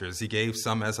pastors. He gave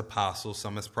some as apostles,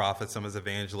 some as prophets, some as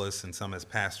evangelists, and some as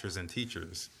pastors and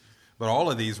teachers. But all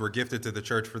of these were gifted to the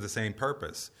church for the same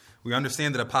purpose. We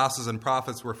understand that apostles and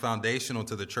prophets were foundational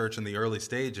to the church in the early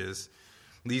stages.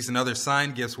 These and other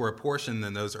sign gifts were apportioned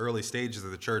in those early stages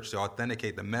of the church to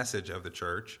authenticate the message of the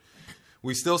church.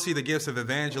 We still see the gifts of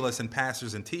evangelists and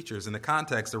pastors and teachers. In the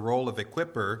context, the role of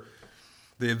equipper,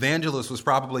 the evangelist was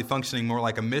probably functioning more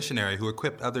like a missionary who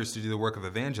equipped others to do the work of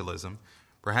evangelism.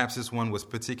 Perhaps this one was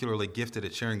particularly gifted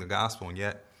at sharing the gospel, and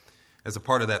yet, as a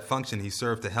part of that function, he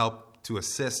served to help, to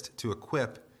assist, to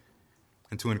equip,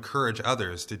 and to encourage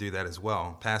others to do that as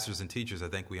well. Pastors and teachers, I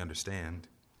think we understand.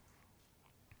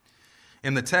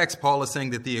 In the text, Paul is saying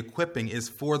that the equipping is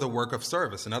for the work of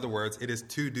service. In other words, it is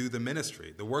to do the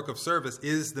ministry. The work of service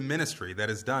is the ministry that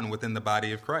is done within the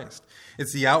body of Christ.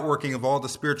 It's the outworking of all the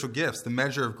spiritual gifts, the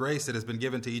measure of grace that has been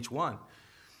given to each one.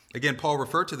 Again, Paul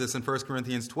referred to this in 1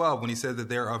 Corinthians 12 when he said that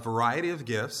there are a variety of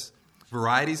gifts,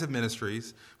 varieties of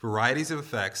ministries, varieties of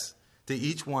effects. To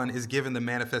each one is given the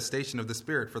manifestation of the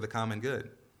Spirit for the common good.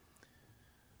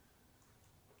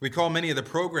 We call many of the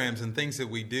programs and things that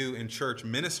we do in church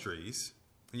ministries,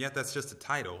 and yet that's just a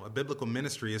title. A biblical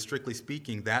ministry is, strictly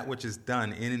speaking, that which is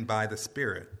done in and by the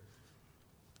Spirit,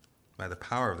 by the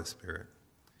power of the Spirit.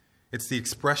 It's the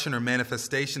expression or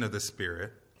manifestation of the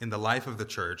Spirit in the life of the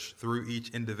church through each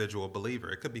individual believer.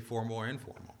 It could be formal or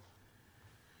informal.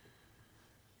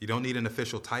 You don't need an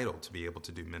official title to be able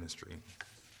to do ministry.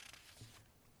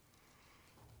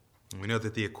 We know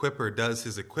that the equipper does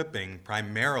his equipping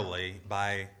primarily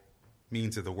by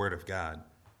means of the Word of God.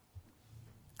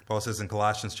 Paul says in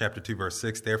Colossians chapter 2, verse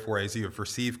 6, "Therefore, as you have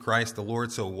received Christ the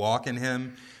Lord, so walk in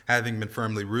him, having been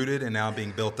firmly rooted and now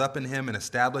being built up in him and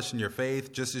established in your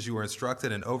faith, just as you were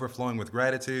instructed and overflowing with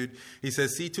gratitude." He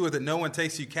says, "See to it that no one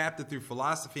takes you captive through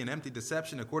philosophy and empty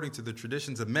deception according to the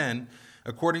traditions of men,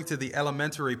 according to the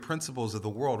elementary principles of the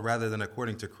world, rather than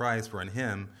according to Christ, for in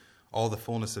him all the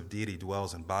fullness of deity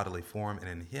dwells in bodily form, and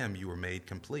in him you were made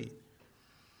complete."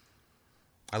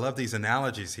 I love these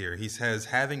analogies here. He says,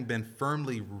 having been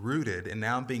firmly rooted and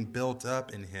now being built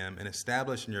up in him and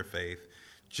established in your faith,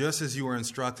 just as you were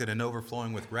instructed and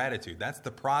overflowing with gratitude. That's the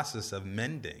process of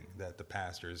mending that the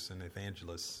pastors and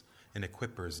evangelists and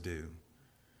equippers do.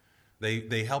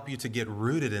 They help you to get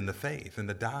rooted in the faith and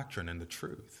the doctrine and the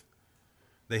truth.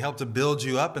 They help to build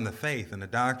you up in the faith and the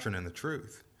doctrine and the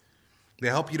truth. They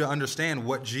help you to understand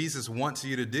what Jesus wants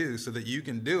you to do so that you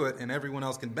can do it and everyone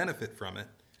else can benefit from it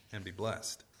and be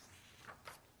blessed.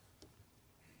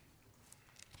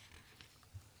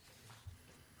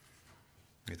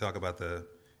 We talk about the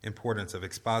importance of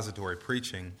expository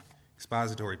preaching,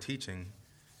 expository teaching.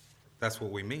 That's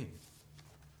what we mean.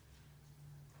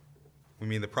 We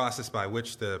mean the process by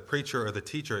which the preacher or the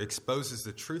teacher exposes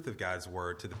the truth of God's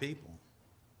word to the people.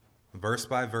 Verse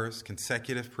by verse,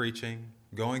 consecutive preaching,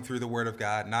 going through the Word of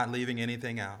God, not leaving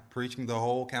anything out, preaching the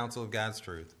whole counsel of God's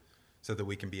truth so that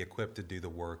we can be equipped to do the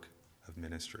work of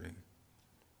ministry.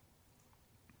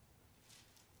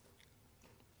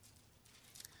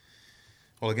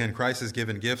 Well, again, Christ has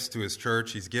given gifts to his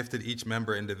church. He's gifted each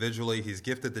member individually. He's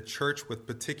gifted the church with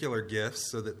particular gifts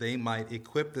so that they might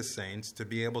equip the saints to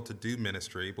be able to do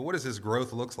ministry. But what does his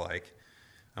growth look like?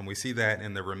 And we see that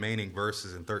in the remaining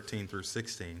verses in 13 through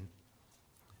 16.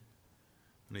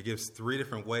 And he gives three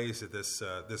different ways that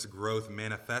this growth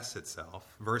manifests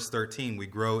itself. Verse 13, we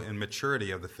grow in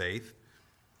maturity of the faith.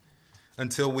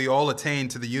 until we all attain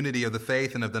to the unity of the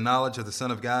faith and of the knowledge of the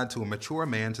Son of God, to a mature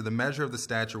man, to the measure of the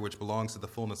stature which belongs to the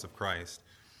fullness of Christ.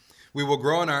 We will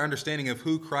grow in our understanding of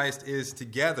who Christ is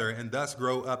together, and thus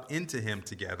grow up into him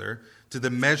together, to the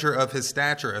measure of his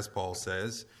stature, as Paul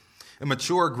says. A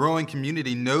mature, growing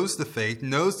community knows the faith,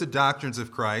 knows the doctrines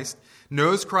of Christ,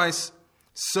 knows Christ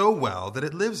so well that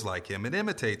it lives like him, it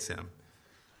imitates him.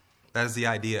 That is the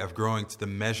idea of growing to the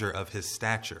measure of his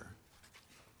stature.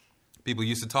 People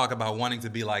used to talk about wanting to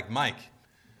be like Mike.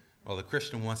 Well, the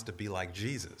Christian wants to be like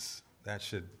Jesus. That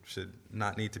should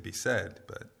not need to be said,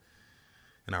 but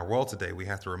in our world today, we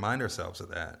have to remind ourselves of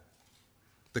that.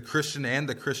 The Christian and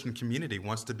the Christian community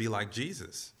wants to be like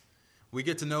Jesus. We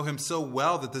get to know him so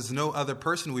well that there's no other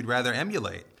person we'd rather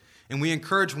emulate, and we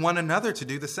encourage one another to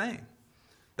do the same.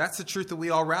 That's the truth that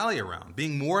we all rally around,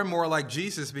 being more and more like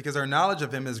Jesus because our knowledge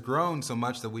of him has grown so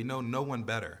much that we know no one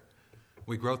better.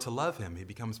 We grow to love him. He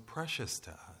becomes precious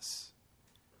to us.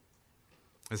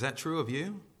 Is that true of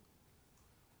you?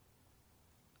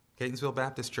 Catonsville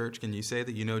Baptist Church, can you say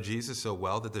that you know Jesus so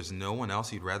well that there's no one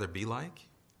else you'd rather be like?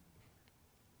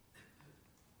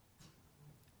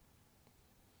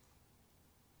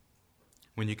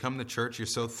 When you come to church, you're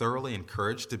so thoroughly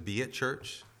encouraged to be at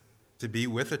church, to be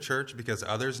with a church because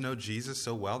others know Jesus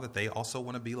so well that they also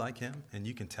want to be like him, and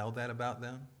you can tell that about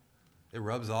them. It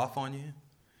rubs off on you.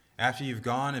 After you've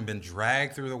gone and been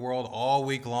dragged through the world all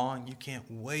week long, you can't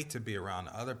wait to be around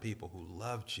other people who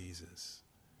love Jesus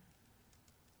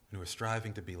and who are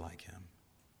striving to be like him.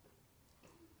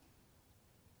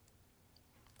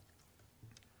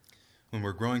 When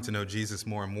we're growing to know Jesus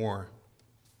more and more,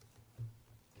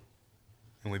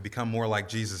 and we become more like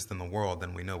Jesus than the world,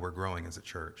 then we know we're growing as a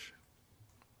church.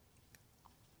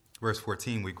 Verse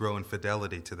 14, we grow in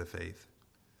fidelity to the faith.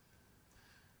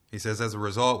 He says, as a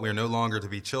result, we are no longer to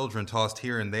be children tossed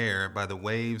here and there by the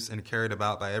waves and carried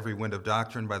about by every wind of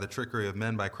doctrine, by the trickery of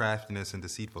men, by craftiness and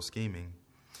deceitful scheming.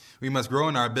 We must grow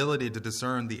in our ability to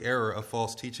discern the error of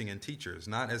false teaching and teachers,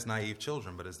 not as naive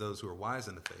children, but as those who are wise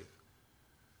in the faith.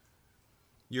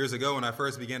 Years ago, when I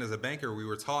first began as a banker, we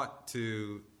were taught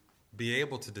to be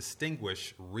able to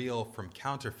distinguish real from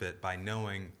counterfeit by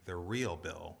knowing the real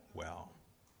bill well.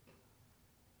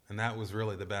 And that was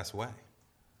really the best way.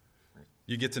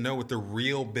 You get to know what the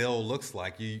real bill looks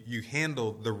like. You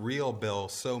handle the real bill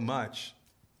so much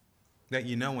that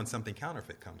you know when something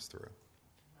counterfeit comes through.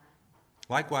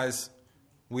 Likewise,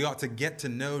 we ought to get to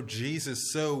know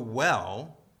Jesus so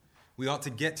well. We ought to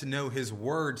get to know his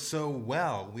word so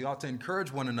well. We ought to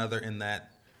encourage one another in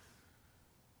that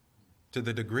to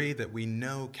the degree that we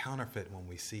know counterfeit when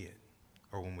we see it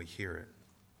or when we hear it.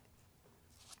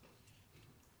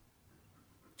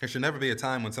 There should never be a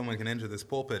time when someone can enter this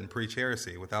pulpit and preach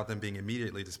heresy without them being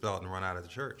immediately dispelled and run out of the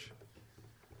church.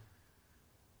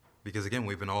 Because again,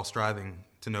 we've been all striving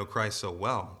to know Christ so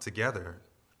well together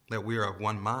that we are of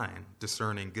one mind,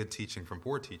 discerning good teaching from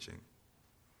poor teaching.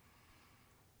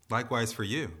 Likewise for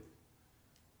you.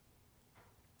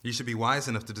 You should be wise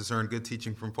enough to discern good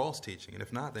teaching from false teaching. And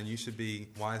if not, then you should be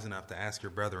wise enough to ask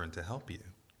your brethren to help you.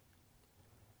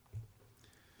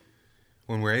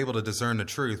 When we're able to discern the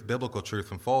truth, biblical truth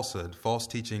from falsehood, false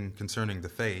teaching concerning the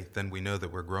faith, then we know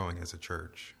that we're growing as a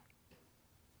church.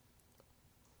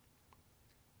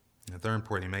 The third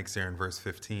point he makes there in verse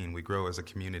 15, we grow as a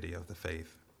community of the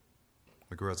faith.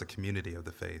 We grow as a community of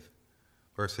the faith.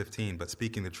 Verse 15, but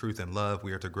speaking the truth in love,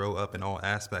 we are to grow up in all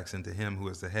aspects into him who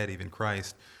is the head, even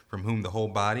Christ, from whom the whole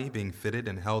body, being fitted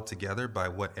and held together by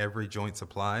what every joint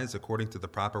supplies, according to the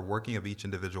proper working of each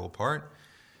individual part,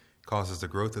 causes the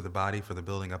growth of the body for the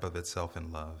building up of itself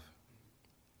in love.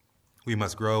 We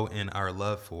must grow in our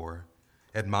love for,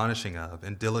 admonishing of,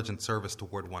 and diligent service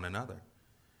toward one another.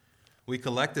 We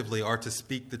collectively are to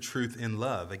speak the truth in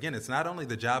love. Again, it's not only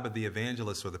the job of the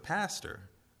evangelist or the pastor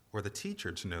or the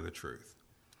teacher to know the truth.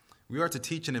 We are to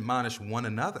teach and admonish one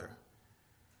another.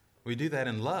 We do that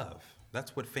in love.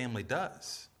 That's what family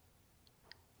does.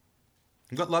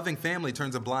 What loving family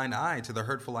turns a blind eye to the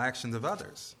hurtful actions of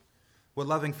others? What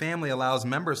loving family allows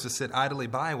members to sit idly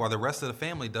by while the rest of the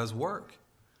family does work?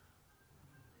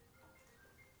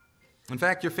 In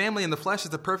fact, your family in the flesh is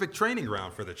the perfect training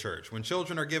ground for the church. When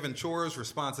children are given chores,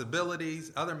 responsibilities,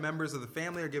 other members of the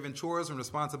family are given chores and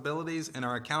responsibilities and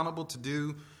are accountable to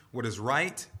do what is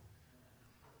right,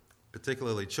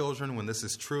 particularly children, when this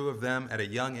is true of them at a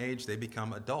young age, they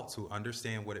become adults who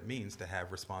understand what it means to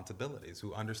have responsibilities,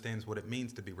 who understands what it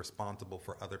means to be responsible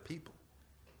for other people,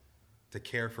 to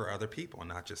care for other people and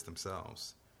not just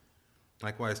themselves.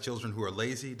 Likewise, children who are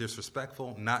lazy,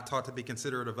 disrespectful, not taught to be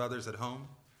considerate of others at home,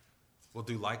 will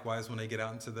do likewise when they get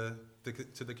out into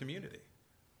the community.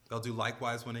 They'll do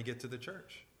likewise when they get to the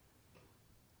church.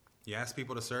 You ask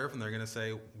people to serve, and they're going to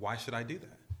say, why should I do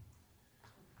that?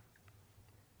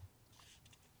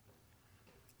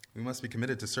 We must be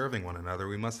committed to serving one another.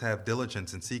 We must have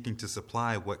diligence in seeking to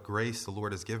supply what grace the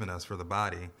Lord has given us for the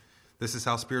body. This is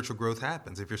how spiritual growth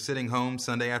happens. If you're sitting home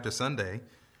Sunday after Sunday,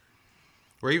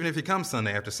 or even if you come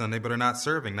Sunday after Sunday but are not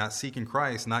serving, not seeking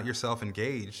Christ, not yourself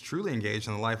engaged, truly engaged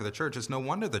in the life of the church, it's no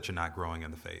wonder that you're not growing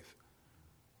in the faith.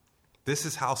 This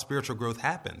is how spiritual growth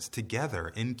happens,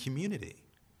 together in community.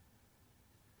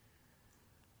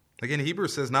 Again,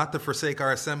 Hebrews says not to forsake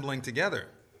our assembling together.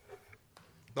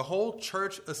 The whole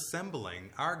church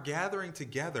assembling, our gathering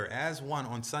together as one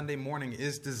on Sunday morning,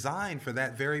 is designed for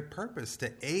that very purpose,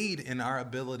 to aid in our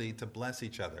ability to bless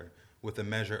each other with the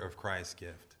measure of Christ's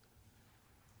gift.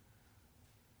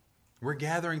 We're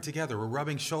gathering together. We're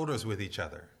rubbing shoulders with each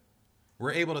other.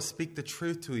 We're able to speak the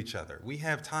truth to each other. We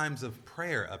have times of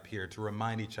prayer up here to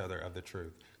remind each other of the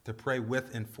truth, to pray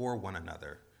with and for one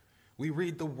another. We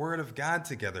read the Word of God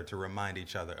together to remind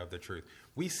each other of the truth.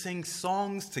 We sing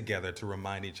songs together to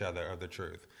remind each other of the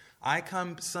truth. I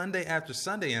come Sunday after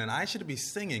Sunday, and I should be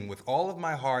singing with all of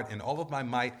my heart and all of my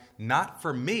might, not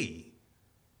for me,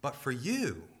 but for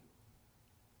you.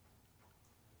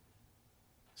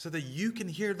 So that you can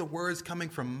hear the words coming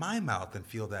from my mouth and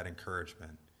feel that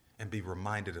encouragement and be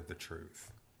reminded of the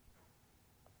truth.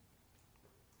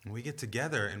 When we get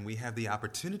together and we have the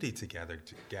opportunity to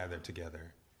gather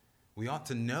together, we ought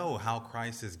to know how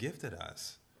Christ has gifted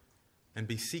us and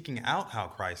be seeking out how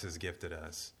Christ has gifted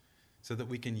us so that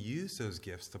we can use those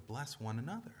gifts to bless one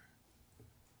another.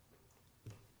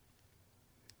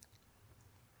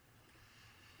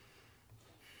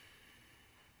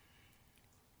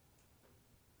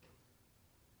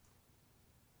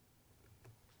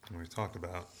 We've talked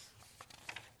about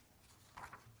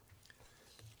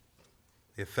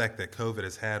the effect that COVID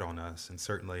has had on us, and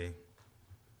certainly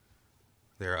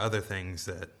there are other things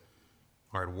that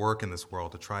are at work in this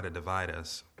world to try to divide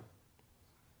us.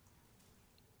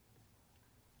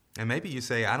 And maybe you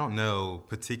say, I don't know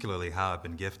particularly how I've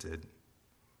been gifted.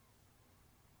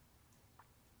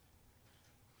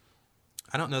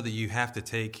 I don't know that you have to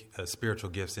take a spiritual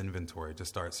gifts inventory to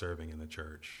start serving in the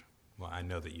church. Well, I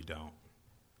know that you don't.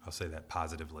 I'll say that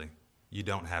positively. You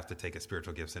don't have to take a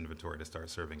spiritual gifts inventory to start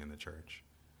serving in the church.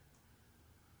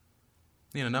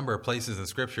 A number of places in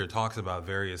Scripture talks about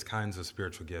various kinds of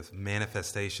spiritual gifts,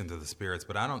 manifestations of the spirits,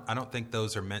 but I don't think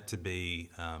those are meant to be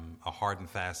a hard and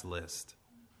fast list.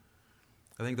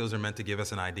 I think those are meant to give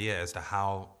us an idea as to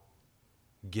how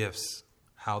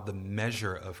the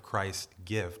measure of Christ's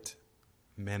gift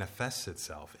manifests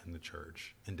itself in the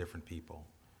church, in different people.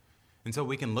 And so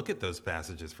we can look at those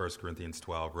passages, 1 Corinthians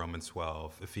 12, Romans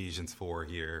 12, Ephesians 4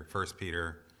 here, 1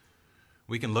 Peter.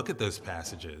 We can look at those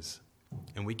passages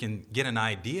and we can get an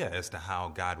idea as to how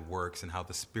God works and how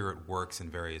the Spirit works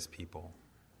in various people.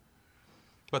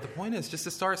 But the point is just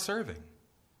to start serving.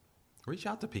 Reach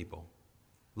out to people.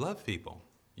 Love people.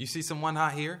 You see someone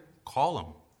not here? Call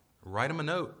them. Write them a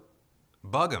note.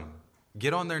 Bug them.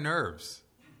 Get on their nerves.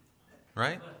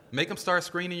 Right? Make them start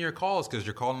screening your calls because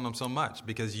you're calling them so much,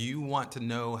 because you want to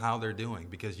know how they're doing,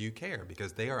 because you care,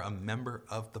 because they are a member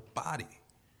of the body.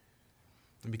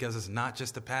 And because it's not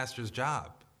just the pastor's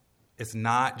job. It's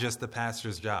not just the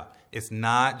pastor's job. It's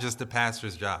not just the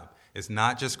pastor's job. It's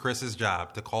not just Chris's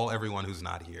job to call everyone who's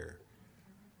not here.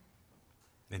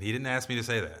 And he didn't ask me to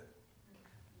say that.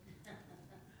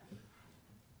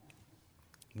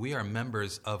 We are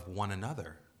members of one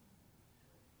another.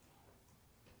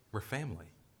 We're family.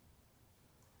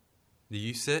 Do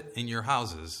you sit in your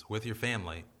houses with your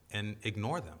family and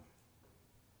ignore them?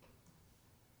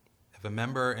 If a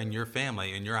member in your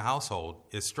family, in your household,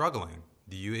 is struggling,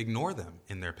 do you ignore them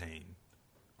in their pain?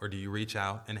 Or do you reach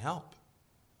out and help?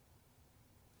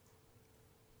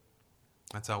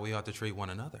 That's how we ought to treat one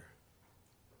another,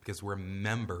 because we're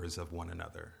members of one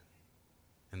another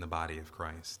in the body of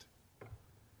Christ.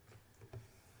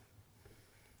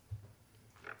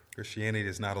 Christianity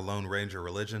is not a Lone Ranger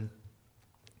religion.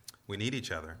 We need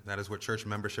each other. That is what church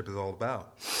membership is all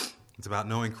about. It's about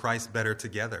knowing Christ better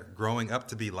together, growing up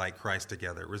to be like Christ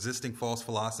together, resisting false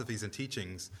philosophies and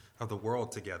teachings of the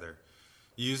world together,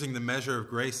 using the measure of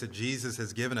grace that Jesus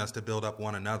has given us to build up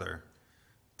one another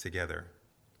together.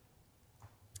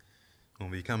 When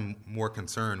we become more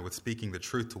concerned with speaking the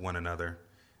truth to one another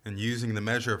and using the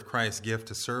measure of Christ's gift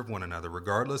to serve one another,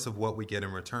 regardless of what we get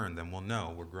in return, then we'll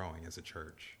know we're growing as a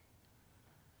church.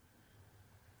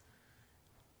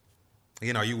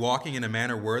 Again, are you walking in a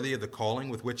manner worthy of the calling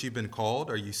with which you've been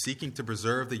called? Are you seeking to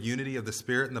preserve the unity of the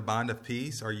Spirit and the bond of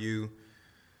peace? Are you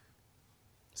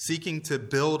seeking to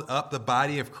build up the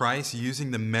body of Christ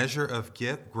using the measure of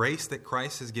grace that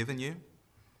Christ has given you?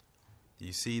 Do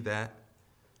you see that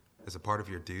as a part of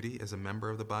your duty as a member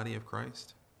of the body of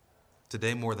Christ?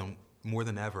 Today, more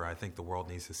than ever, I think the world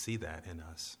needs to see that in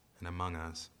us and among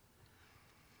us.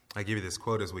 I give you this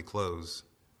quote as we close.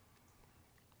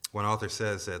 One author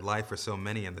says that life for so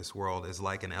many in this world is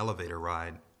like an elevator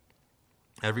ride.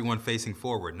 Everyone facing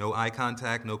forward, no eye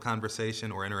contact, no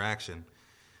conversation or interaction.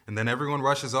 And then everyone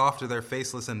rushes off to their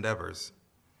faceless endeavors.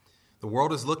 The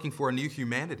world is looking for a new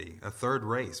humanity, a third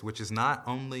race, which is not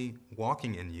only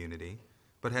walking in unity,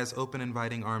 but has open,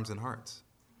 inviting arms and hearts.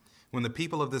 When the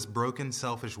people of this broken,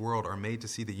 selfish world are made to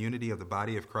see the unity of the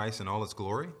body of Christ in all its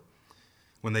glory,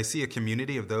 when they see a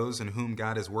community of those in whom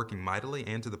God is working mightily,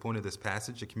 and to the point of this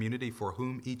passage, a community for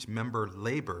whom each member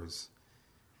labors,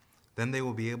 then they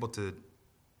will be able to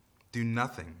do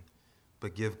nothing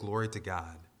but give glory to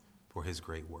God for his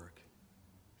great work.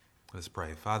 Let's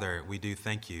pray. Father, we do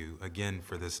thank you again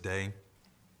for this day.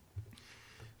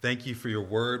 Thank you for your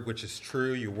word, which is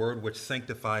true, your word which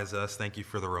sanctifies us. Thank you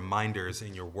for the reminders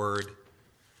in your word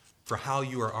for how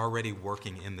you are already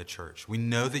working in the church. We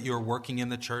know that you're working in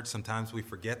the church. Sometimes we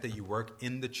forget that you work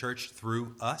in the church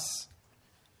through us,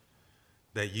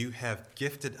 that you have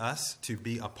gifted us to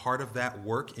be a part of that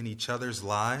work in each other's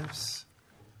lives.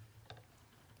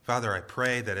 Father, I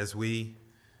pray that as we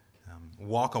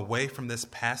walk away from this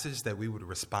passage, that we would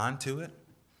respond to it.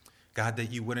 God,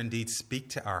 that you would indeed speak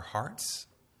to our hearts,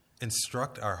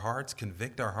 instruct our hearts,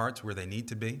 convict our hearts where they need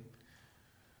to be.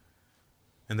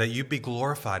 And that you be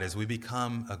glorified as we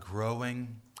become a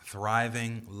growing,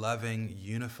 thriving, loving,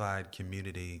 unified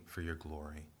community for your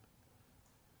glory.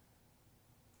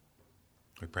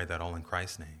 We pray that all in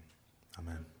Christ's name.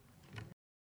 Amen.